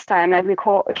case this time. Like, we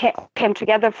came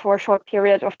together for a short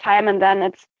period of time, and then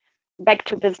it's back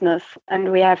to business,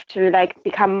 and we have to like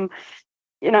become,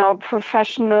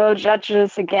 professional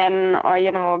judges again, or,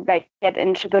 like get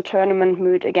into the tournament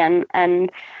mood again.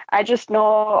 And I just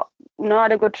know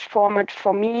not a good format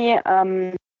for me.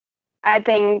 I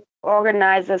think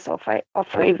organizers of an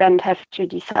event have to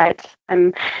decide.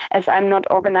 As I'm not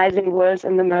organizing Worlds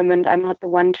in the moment, I'm not the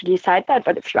one to decide that.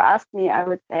 But if you ask me, I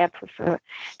would say I prefer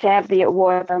to have the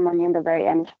award ceremony in the very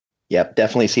end. Yep,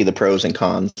 definitely see the pros and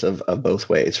cons of both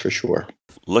ways for sure.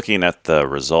 Looking at the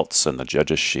results and the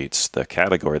judges' sheets, the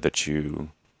category that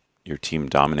your team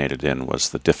dominated in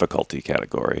was the difficulty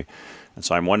category. And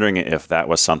so I'm wondering if that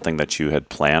was something that you had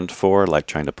planned for, like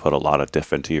trying to put a lot of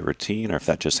diff into your routine, or if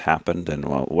that just happened. And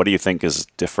what do you think is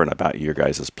different about your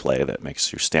guys' play that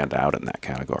makes you stand out in that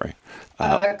category?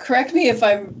 Correct me if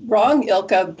I'm wrong,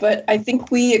 Ilka, but I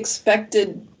think we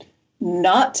expected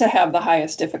not to have the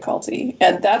highest difficulty.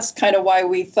 And that's kind of why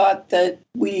we thought that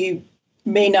we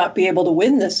may not be able to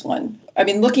win this one. I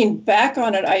mean, looking back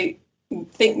on it, I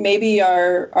think maybe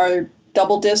our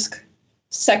double disc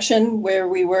section where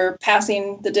we were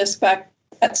passing the disc back,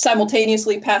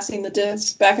 simultaneously passing the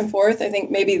disc back and forth, I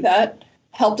think maybe that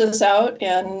helped us out.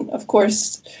 And of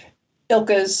course,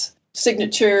 Ilka's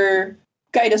signature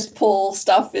guide us pull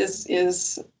stuff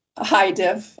is a high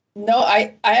diff. No,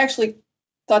 I actually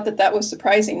thought that was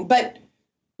surprising, but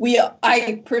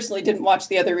I personally didn't watch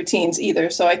the other routines either,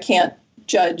 so I can't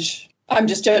judge. I'm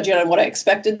just judging on what I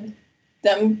expected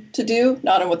them to do,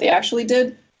 not on what they actually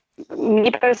did.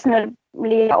 Me personally,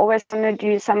 I always want to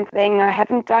do something I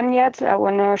haven't done yet. I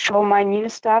want to show my new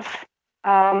stuff,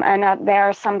 and there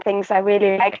are some things I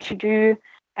really like to do,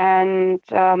 and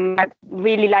I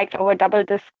really liked our double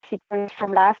disc sequence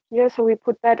from last year, so we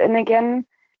put that in again.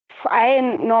 I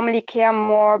normally care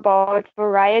more about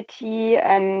variety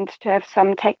and to have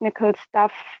some technical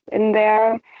stuff in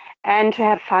there and to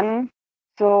have fun.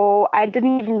 So I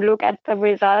didn't even look at the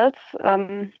results.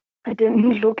 I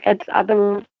didn't look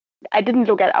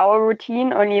at our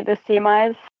routine, only the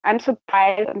semis. I'm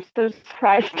still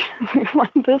surprised we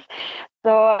won this.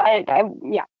 So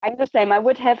I'm the same. I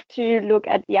would have to look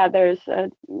at the others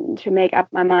to make up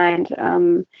my mind.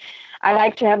 I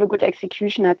like to have a good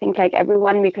execution, I think, like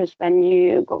everyone, because then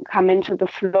you come into the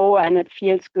flow and it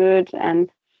feels good. And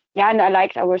yeah, and I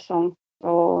liked our song.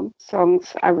 So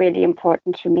songs are really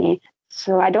important to me.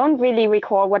 So I don't really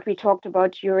recall what we talked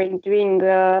about during doing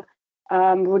the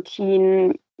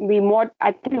routine.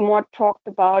 I think we more talked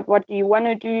about what do you want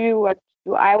to do, what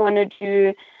do I want to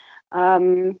do,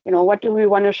 what do we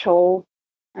want to show,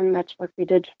 and that's what we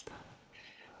did.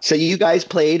 So you guys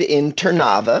played in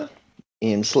Trnava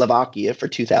in Slovakia for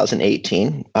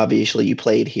 2018. Obviously, you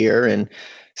played here in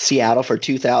Seattle for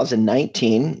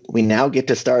 2019. We now get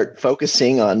to start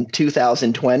focusing on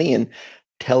 2020 and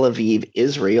Tel Aviv,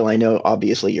 Israel. I know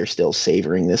obviously you're still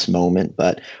savoring this moment,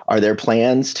 but are there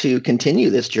plans to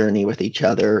continue this journey with each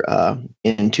other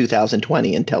in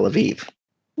 2020 in Tel Aviv?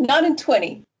 Not in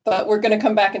 20, but we're going to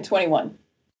come back in 21.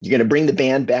 You're going to bring the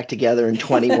band back together in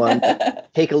 21,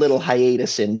 take a little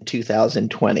hiatus in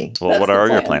 2020. Well, what are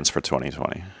your plans for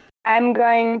 2020? I'm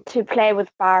going to play with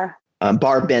Bar.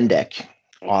 Bar Bendek.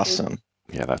 Awesome.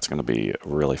 Yeah, that's going to be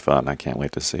really fun. I can't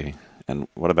wait to see. And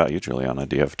what about you, Juliana?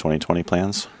 Do you have 2020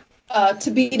 plans? To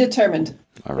be determined.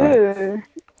 All right. Ooh,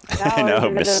 I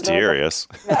know, mysterious.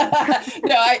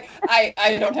 No,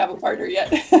 I don't have a partner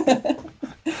yet.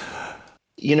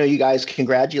 You guys,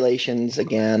 congratulations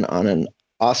again on an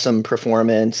awesome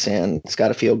performance, and it's got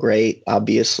to feel great,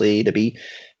 obviously, to be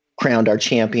crowned our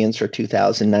champions for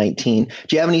 2019.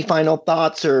 Do you have any final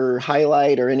thoughts or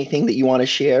highlight or anything that you want to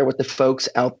share with the folks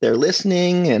out there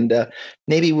listening? And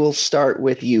maybe we'll start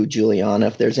with you, Juliana,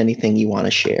 if there's anything you want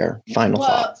to share. Final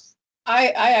thoughts.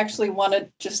 I actually want to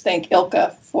just thank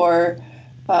Ilka for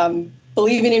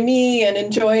believing in me and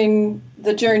enjoying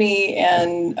the journey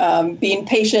and being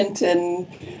patient. And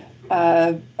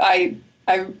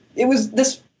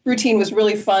this routine was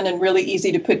really fun and really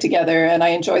easy to put together, and I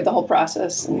enjoyed the whole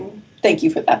process, and thank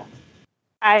you for that.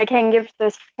 I can give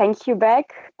this thank you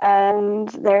back, and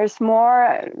there's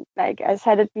more, like I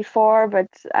said it before, but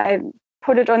I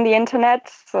put it on the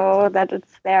internet so that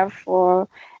it's there for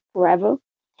forever.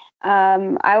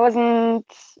 I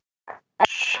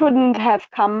shouldn't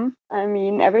have come. I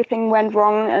mean, everything went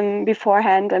wrong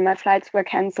beforehand and my flights were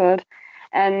cancelled.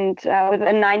 And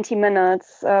within 90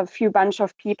 minutes, a few bunch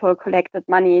of people collected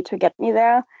money to get me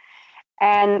there.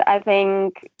 And I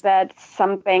think that's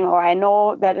something, or I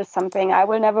know that is something I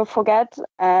will never forget.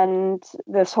 And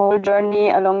this whole journey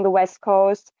along the West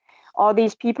Coast, all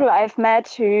these people I've met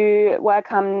who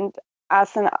welcomed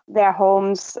us in their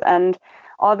homes, and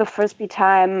all the Frisbee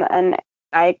time, and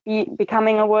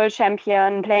becoming a world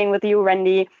champion, playing with you,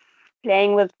 Randy,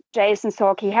 playing with Jason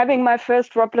Sorky, having my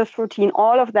first dropless routine,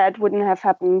 all of that wouldn't have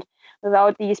happened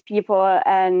without these people.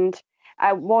 And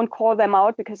I won't call them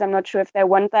out because I'm not sure if they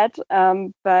want that,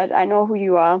 but I know who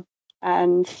you are.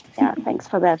 And yeah, thanks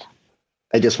for that.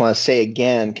 I just want to say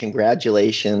again,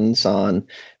 congratulations on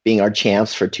being our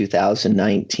champs for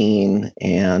 2019,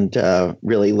 and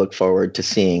really look forward to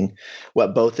seeing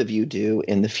what both of you do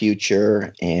in the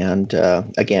future. And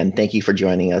again, thank you for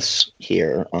joining us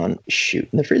here on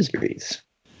Shooting the Frisbees.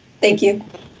 Thank you.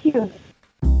 Thank you.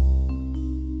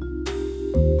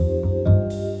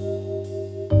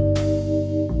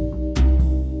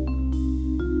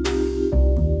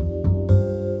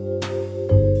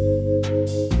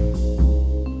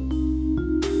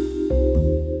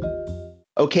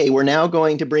 Okay, we're now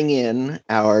going to bring in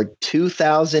our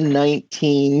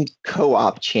 2019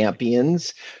 co-op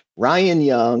champions, Ryan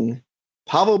Young,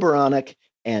 Pavel Baranek,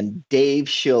 and Dave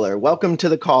Schiller. Welcome to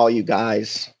the call, you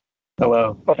guys.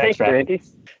 Hello. Well, thanks, Randy.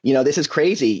 This is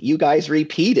crazy. You guys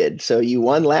repeated. So you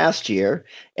won last year,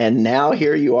 and now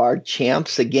here you are,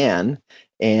 champs again.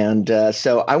 And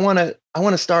so I want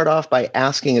to start off by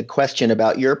asking a question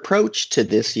about your approach to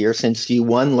this year, since you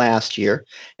won last year.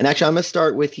 And actually, I'm going to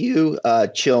start with you,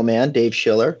 Chill Man, Dave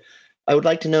Schiller. I would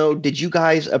like to know, did you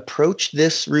guys approach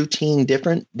this routine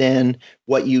different than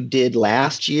what you did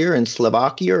last year in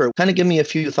Slovakia? Or kind of give me a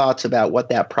few thoughts about what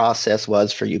that process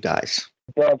was for you guys.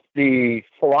 Well, the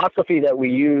philosophy that we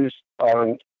use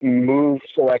on move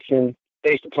selection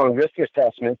based upon risk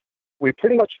assessment, we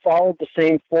pretty much followed the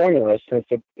same formula since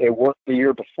it worked the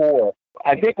year before.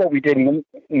 I think what we did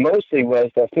mostly was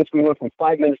that since we went from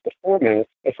 5 minutes to 4 minutes,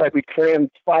 it's like we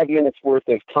crammed 5 minutes worth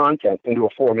of content into a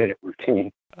 4-minute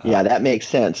routine. Yeah, that makes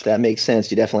sense.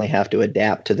 You definitely have to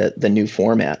adapt to the new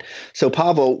format. So,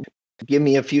 Pavel, give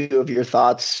me a few of your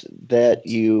thoughts that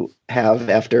you have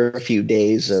after a few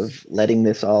days of letting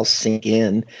this all sink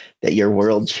in, that you're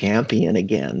world champion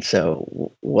again.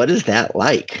 So what is that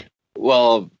like?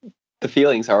 Well, the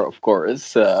feelings are, of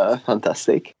course,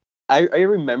 fantastic. I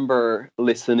remember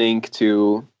listening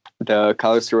to the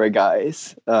Karlsruhe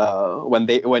guys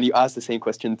when you asked the same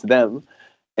question to them,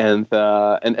 and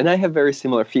I have very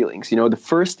similar feelings. The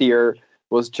first year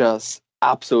was just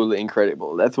absolutely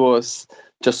incredible. That was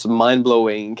just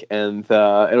mind-blowing, and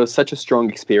it was such a strong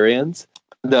experience.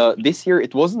 This year,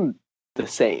 it wasn't the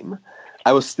same.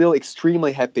 I was still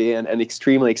extremely happy and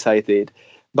extremely excited,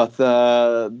 but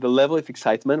the level of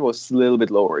excitement was a little bit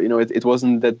lower. It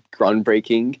wasn't that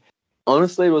groundbreaking.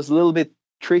 Honestly, it was a little bit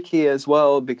tricky as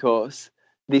well, because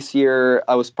this year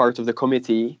I was part of the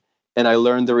committee and I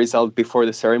learned the result before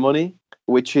the ceremony,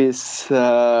 which is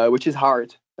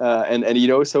hard.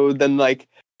 So then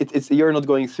it's you're not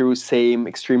going through same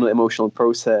extremely emotional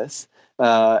process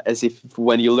as if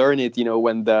when you learn it,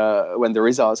 when the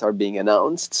results are being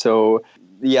announced. So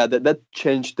yeah, that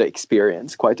changed the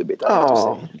experience quite a bit.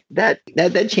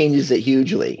 That changes it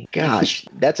hugely. Gosh,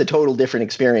 that's a total different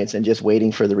experience than just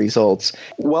waiting for the results.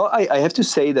 Well, I have to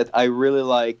say that I really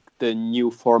like the new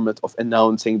format of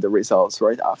announcing the results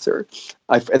right after.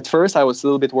 At first, I was a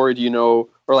little bit worried,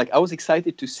 I was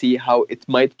excited to see how it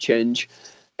might change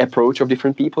approach of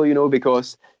different people,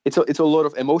 because it's a lot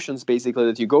of emotions basically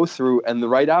that you go through, and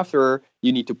right after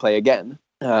you need to play again.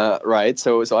 Right.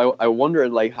 So I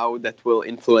wondered how that will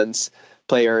influence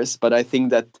players, but I think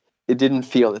that it didn't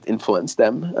feel it influenced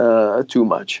them too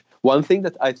much. One thing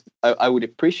that I would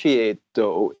appreciate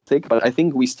though, but I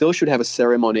think we still should have a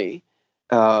ceremony,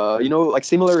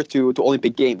 similar to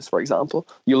Olympic Games, for example.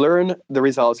 You learn the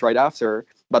results right after,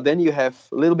 but then you have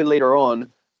a little bit later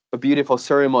on a beautiful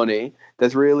ceremony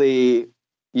that really,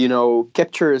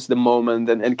 captures the moment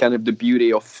and kind of the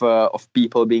beauty of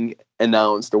people being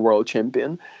announced the world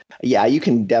champion. Yeah, you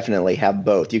can definitely have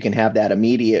both. You can have that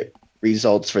immediate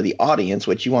results for the audience,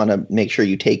 which you want to make sure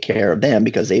you take care of them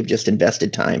because they've just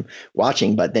invested time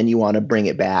watching, but then you want to bring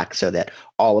it back so that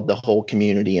all of the whole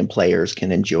community and players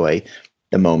can enjoy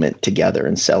the moment together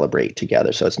and celebrate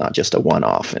together. So it's not just a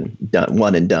one-off and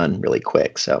done really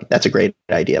quick. So that's a great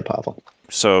idea, Pavel.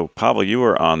 So, Pavel, you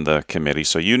were on the committee,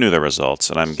 so you knew the results.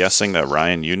 And I'm guessing that,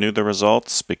 Ryan, you knew the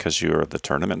results because you were the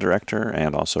tournament director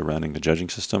and also running the judging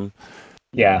system.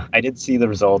 Yeah, I did see the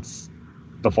results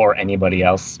before anybody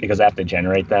else because I have to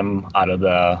generate them out of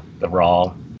the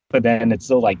raw. But then it's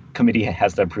still committee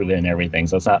has to approve it and everything,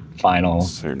 so it's not final.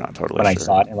 So you're not totally when sure. I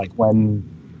saw it, and when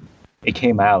it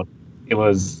came out, it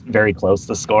was very close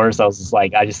to score. So I was just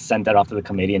I just sent that off to the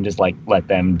committee and just let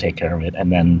them take care of it,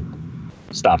 and then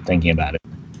stopped thinking about it.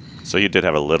 So you did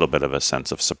have a little bit of a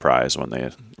sense of surprise when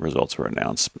the results were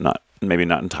announced. Maybe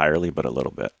not entirely, but a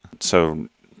little bit. So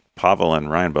Pavel and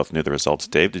Ryan both knew the results.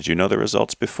 Dave, did you know the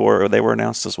results before they were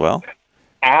announced as well?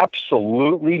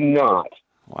 Absolutely not.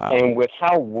 Wow. And with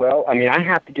how well, I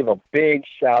have to give a big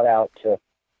shout out to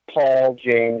Paul,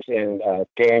 James, and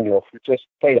Daniel for just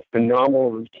played a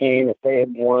phenomenal routine. If they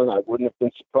had won, I wouldn't have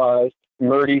been surprised.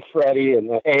 Murdy, Freddie,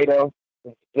 and Ado,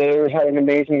 they had an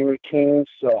amazing routine.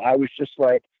 So I was just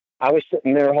I was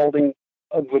sitting there holding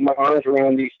with my arms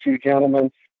around these two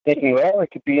gentlemen, thinking, well,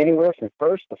 it could be anywhere from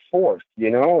first to fourth,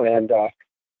 and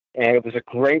it was a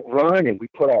great run, and we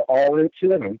put our all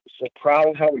into it. I'm so proud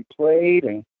of how we played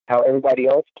and how everybody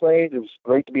else played. It was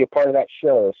great to be a part of that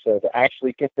show. So to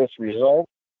actually get this result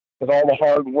with all the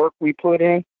hard work we put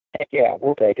in, heck yeah,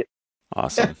 we'll take it.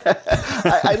 Awesome.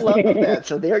 I love that.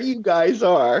 So there you guys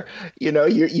are.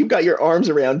 You've got your arms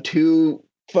around two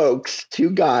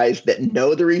guys that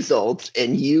know the results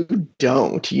and you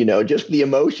don't. Just the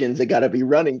emotions that got to be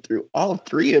running through all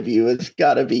three of you has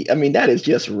got to be, that is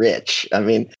just rich.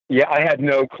 Yeah, I had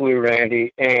no clue,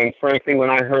 Randy. And frankly, when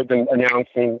I heard them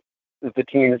announcing the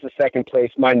team as a second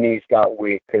place, my knees got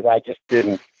weak because I just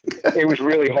didn't. It was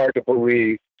really hard to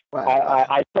believe. Wow.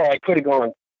 I thought I could have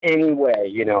gone any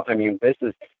way,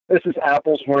 this is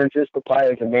apples, oranges,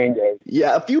 papayas, and mangoes.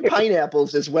 Yeah, a few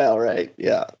pineapples as well, right?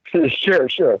 Yeah.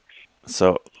 Sure.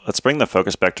 So let's bring the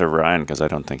focus back to Ryan because I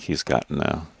don't think he's gotten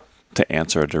to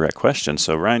answer a direct question.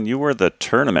 So Ryan, you were the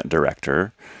tournament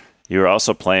director. You were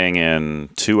also playing in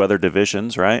two other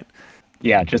divisions, right?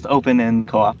 Yeah, just open and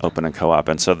co-op. Open and co-op.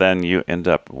 And so then you end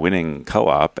up winning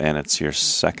co-op, and it's your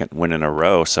second win in a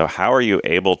row. So how are you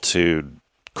able to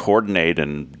coordinate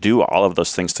and do all of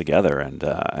those things together, and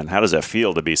how does it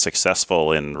feel to be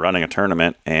successful in running a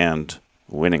tournament and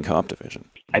winning co-op division?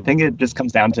 I think it just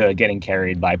comes down to getting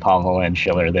carried by Pavel and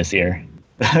Schiller this year.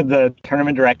 The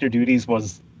tournament director duties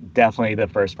was definitely the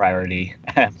first priority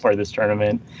for this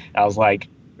tournament. I was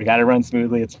we got to run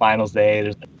smoothly. It's finals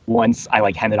day. Once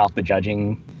I handed off the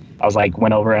judging, I was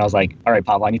went over and I was all right,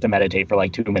 Pavel, I need to meditate for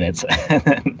 2 minutes. And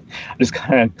then I just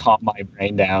kind of calmed my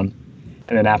brain down.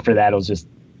 And then after that, it was just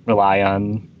rely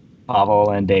on Pavel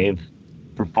and Dave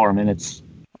for 4 minutes.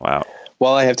 Wow.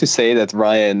 Well, I have to say that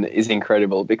Ryan is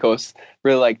incredible because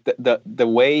really like the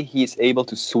way he's able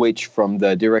to switch from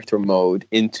the director mode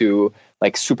into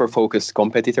like super focused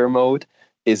competitor mode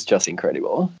is just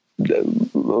incredible.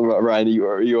 Ryan,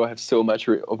 you have so much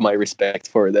of my respect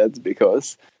for that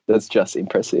because that's just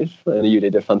impressive, and you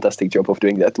did a fantastic job of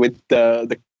doing that with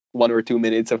the 1 or 2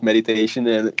 minutes of meditation,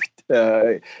 and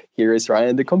here is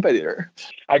Ryan, the competitor.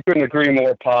 I couldn't agree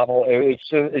more, Pavel. It's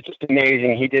just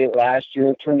amazing. He did it last year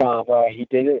in Trnava. He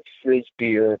did it at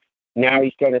Frisbee. Now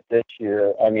he's done it this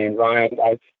year. I mean, Ryan,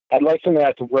 I'd like some of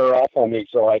that to wear off on me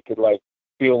so I could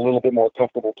feel a little bit more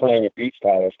comfortable playing at Beach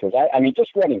Stylers, because I mean,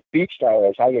 just running Beach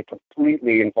Stylers, I get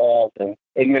completely involved in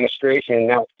administration, and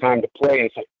now it's time to play. And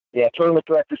it's like, yeah, tournament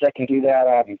directors that can do that,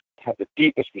 I have the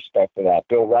deepest respect for that.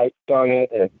 Bill Wright's done it,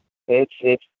 and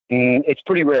it's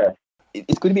pretty rare.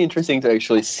 It's going to be interesting to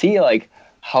actually see like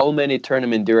how many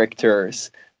tournament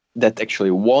directors that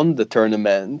actually won the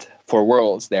tournament for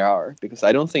Worlds there are, because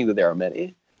I don't think that there are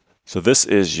many. So this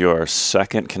is your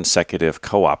second consecutive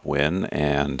co-op win,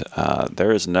 and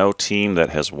there is no team that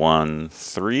has won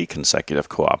 3 consecutive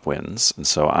co-op wins. And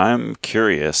so I'm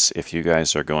curious if you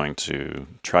guys are going to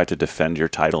try to defend your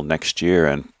title next year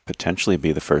and potentially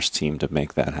be the first team to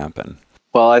make that happen.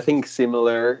 Well, I think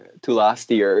similar to last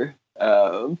year,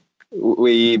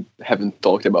 we haven't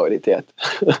talked about it yet.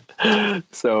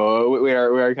 So we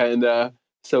are kind of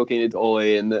soaking it all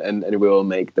in, and we will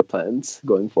make the plans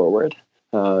going forward.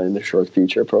 In the short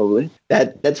future, probably.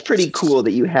 That's pretty cool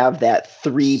that you have that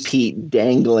 3-peat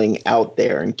dangling out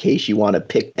there in case you want to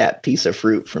pick that piece of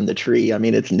fruit from the tree. I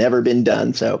mean, it's never been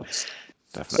done. So,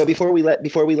 Definitely. So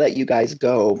before we let you guys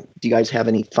go, do you guys have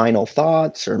any final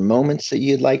thoughts or moments that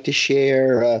you'd like to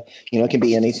share? It can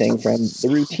be anything from the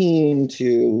routine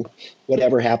to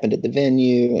whatever happened at the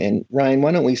venue. And Ryan,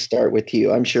 why don't we start with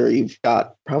you? I'm sure you've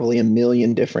got probably a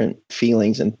million different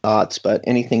feelings and thoughts, but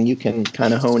anything you can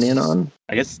kind of hone in on?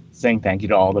 I guess saying thank you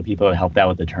to all the people that helped out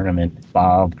with the tournament.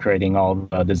 Bob creating all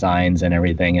the designs and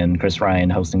everything, and Chris Ryan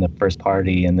hosting the first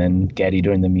party, and then Getty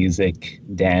doing the music,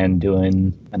 Dan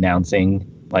doing announcing,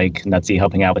 like Nutsy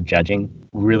helping out with judging.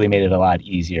 Really made it a lot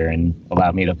easier and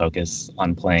allowed me to focus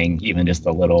on playing even just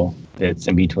the little bits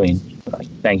in between.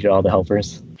 Thank you to all the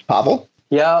helpers. Pavel?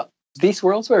 Yeah, these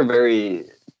worlds were very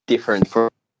different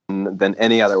than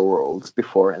any other worlds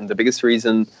before, and the biggest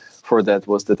reason for that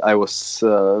was that I was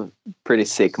pretty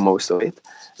sick most of it,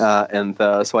 and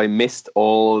so I missed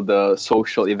all the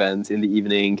social events in the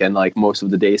evening and like most of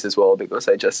the days as well, because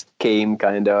I just came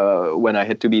kind of when I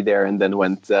had to be there and then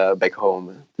went back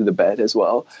home to the bed as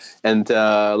well. And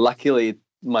luckily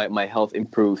my health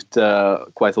improved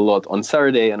quite a lot on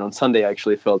Saturday, and on Sunday I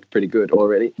actually felt pretty good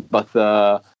already. But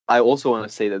I also want to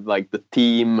say that like the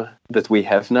team that we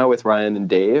have now with Ryan and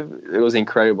Dave, it was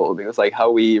incredible, because like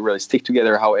how we really stick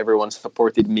together, how everyone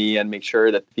supported me and make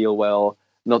sure that I feel well,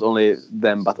 not only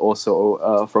them, but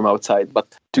also from outside.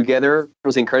 But together it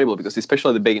was incredible, because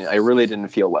especially at the beginning, I really didn't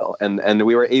feel well. And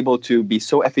we were able to be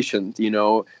so efficient,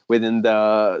 within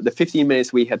the 15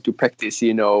 minutes we had to practice,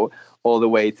 all the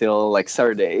way till like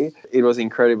Saturday. It was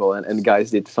incredible, and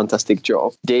guys did fantastic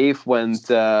job. Dave went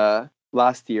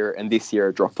last year and this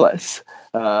year dropless,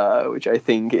 which I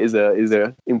think is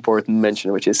a important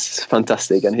mention, which is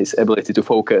fantastic, and his ability to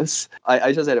focus.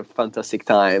 I just had a fantastic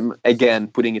time again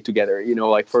putting it together.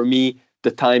 Like for me,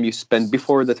 the time you spend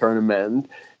before the tournament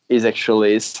is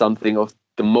actually something of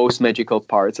the most magical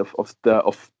parts of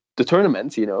the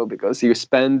tournament, because you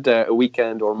spend a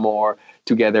weekend or more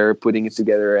together putting it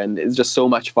together, and it's just so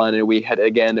much fun. And we had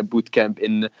again a boot camp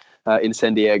in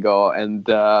San Diego, and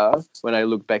when I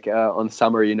look back on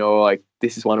summer, like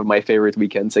this is one of my favorite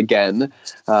weekends again,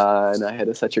 and I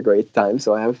had such a great time.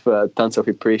 So I have tons of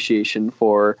appreciation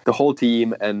for the whole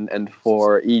team and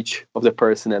for each of the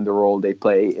person and the role they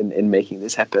play in making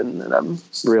this happen, and I'm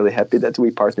really happy that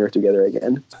we partner together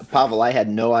again. Pavel, I had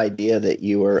no idea that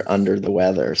you were under the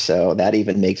weather, so that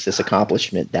even makes this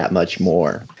accomplishment that much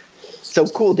more. So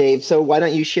cool, Dave. So why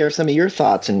don't you share some of your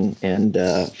thoughts and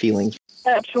feelings?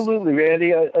 Absolutely,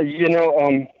 Randy.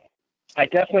 I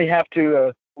definitely have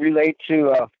to relate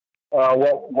to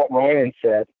what Ryan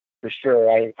said, for sure.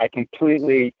 I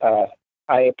completely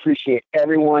I appreciate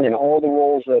everyone and all the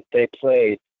roles that they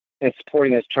played in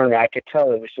supporting this tournament. I could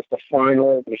tell it was just a fine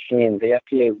old machine. The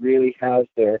FPA really has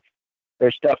their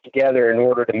stuff together in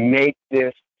order to make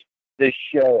this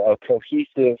show a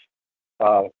cohesive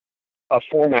a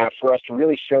format for us to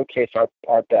really showcase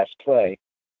our best play.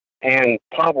 And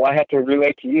Pavel, I have to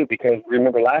relate to you, because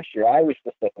remember last year I was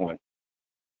the sick one,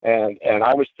 and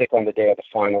I was sick on the day of the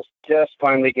finals, just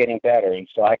finally getting better. And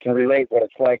so I can relate what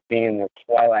it's like being in the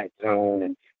twilight zone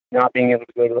and not being able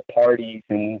to go to the parties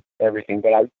and everything.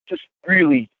 But I just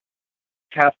really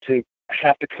have to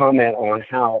comment on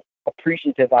how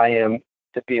appreciative I am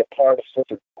to be a part of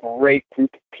such a great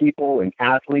group of people and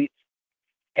athletes,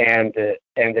 and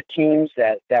the teams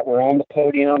that were on the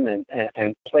podium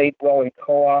and played well in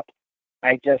co-op.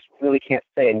 I just really can't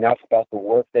say enough about the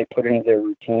work they put into their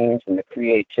routines and the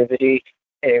creativity.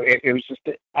 It was just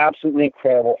absolutely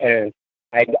incredible. And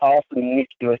I also need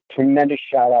to do a tremendous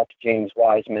shout out to James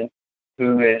Wiseman,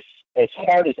 who is, as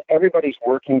hard as everybody's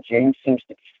working, James seems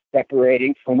to be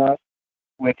separating from us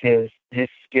with his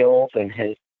skills and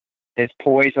his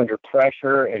poise under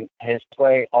pressure, and his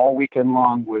play all weekend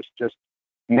long was just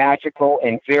magical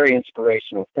and very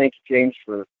inspirational. Thank you, James,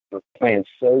 for playing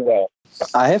so well.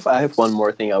 I have one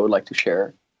more thing I would like to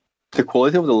share. The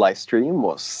quality of the live stream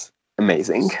was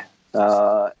amazing,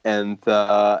 and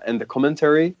the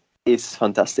commentary is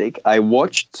fantastic. I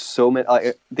watched so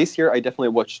many. This year, I definitely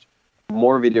watched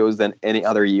more videos than any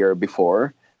other year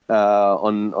before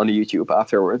on YouTube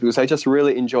afterwards, because I just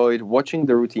really enjoyed watching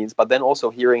the routines, but then also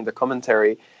hearing the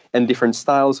commentary and different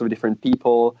styles of different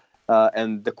people,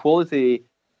 and the quality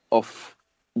of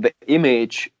the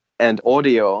image and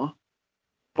audio,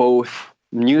 both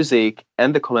music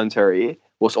and the commentary,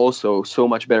 was also so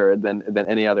much better than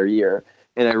any other year.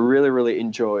 And I really, really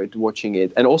enjoyed watching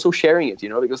it and also sharing it,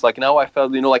 because like now I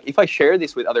felt, like if I share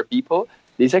this with other people,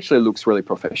 this actually looks really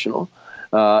professional.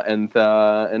 And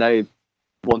I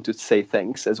want to say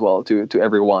thanks as well to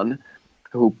everyone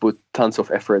who put tons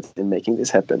of effort in making this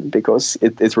happen, because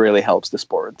it really helps the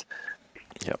sport.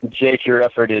 Yep. Jake, your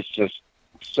effort is just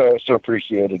so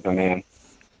appreciated, my man.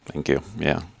 Thank you.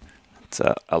 Yeah. It's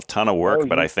a ton of work,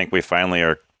 but I think we finally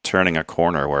are turning a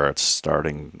corner where it's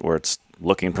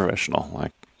looking professional.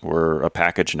 Like we're a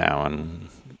package now and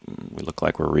we look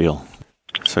like we're real.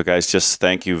 So guys, just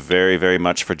thank you very, very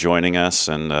much for joining us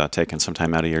and taking some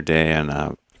time out of your day.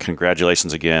 And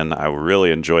congratulations again. I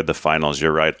really enjoyed the finals.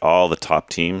 You're right. All the top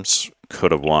teams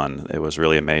could have won. It was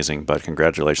really amazing, but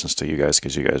congratulations to you guys,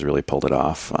 because you guys really pulled it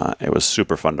off. It was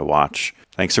super fun to watch.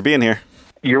 Thanks for being here.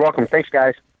 You're welcome. Thanks,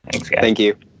 guys. Thanks, guys. Thank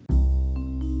you.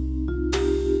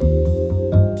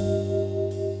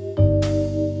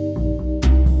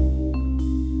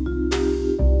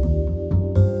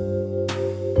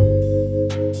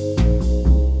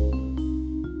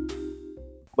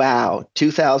 Wow,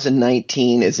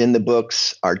 2019 is in the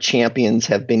books. Our champions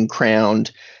have been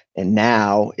crowned. And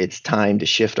now it's time to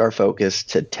shift our focus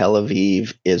to Tel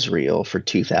Aviv, Israel for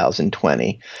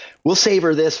 2020. We'll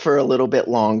savor this for a little bit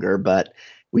longer, but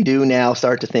we do now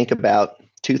start to think about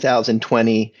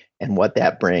 2020 and what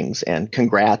that brings. And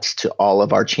congrats to all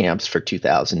of our champs for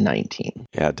 2019.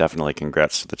 Yeah, definitely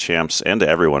congrats to the champs and to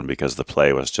everyone, because the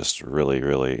play was just really,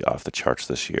 really off the charts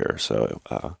this year. So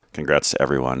congrats to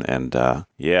everyone. And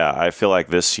yeah, I feel like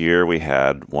this year we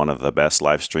had one of the best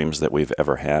live streams that we've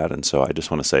ever had. And so I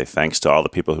just want to say thanks to all the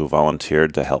people who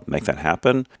volunteered to help make that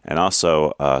happen. And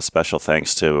also special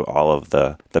thanks to all of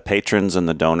the patrons and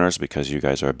the donors, because you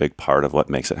guys are a big part of what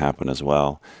makes it happen as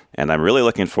well. And I'm really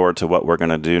looking forward to what we're going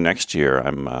to do next year.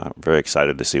 I'm very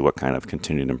excited to see what kind of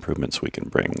continued improvements we can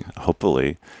bring.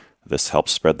 Hopefully, this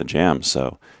helps spread the jam.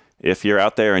 So if you're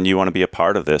out there and you want to be a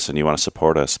part of this and you want to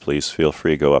support us, please feel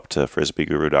free to go up to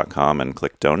frisbeeguru.com and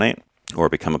click donate or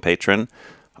become a patron.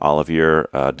 All of your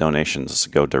donations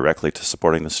go directly to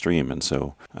supporting the stream. And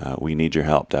so we need your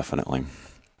help, definitely.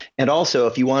 And also,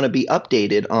 if you want to be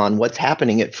updated on what's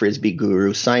happening at Frisbee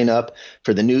Guru, sign up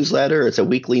for the newsletter. It's a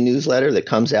weekly newsletter that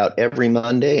comes out every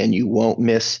Monday, and you won't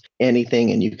miss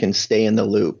anything, and you can stay in the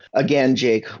loop. Again,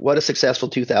 Jake, what a successful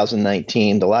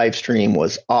 2019. The live stream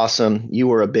was awesome. You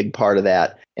were a big part of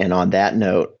that. And on that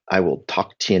note, I will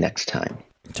talk to you next time.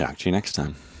 Talk to you next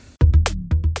time.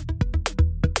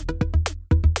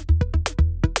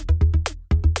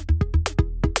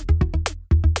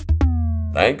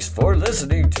 Thanks for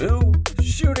listening to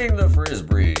Shooting the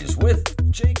Frisbees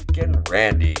with Jake and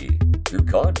Randy. To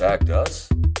contact us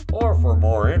or for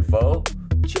more info,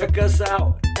 check us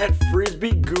out at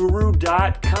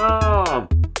frisbeeguru.com.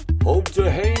 Home to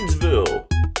Haynesville,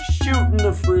 shooting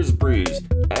the Frisbees,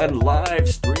 and live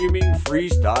streaming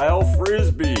freestyle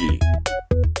frisbee.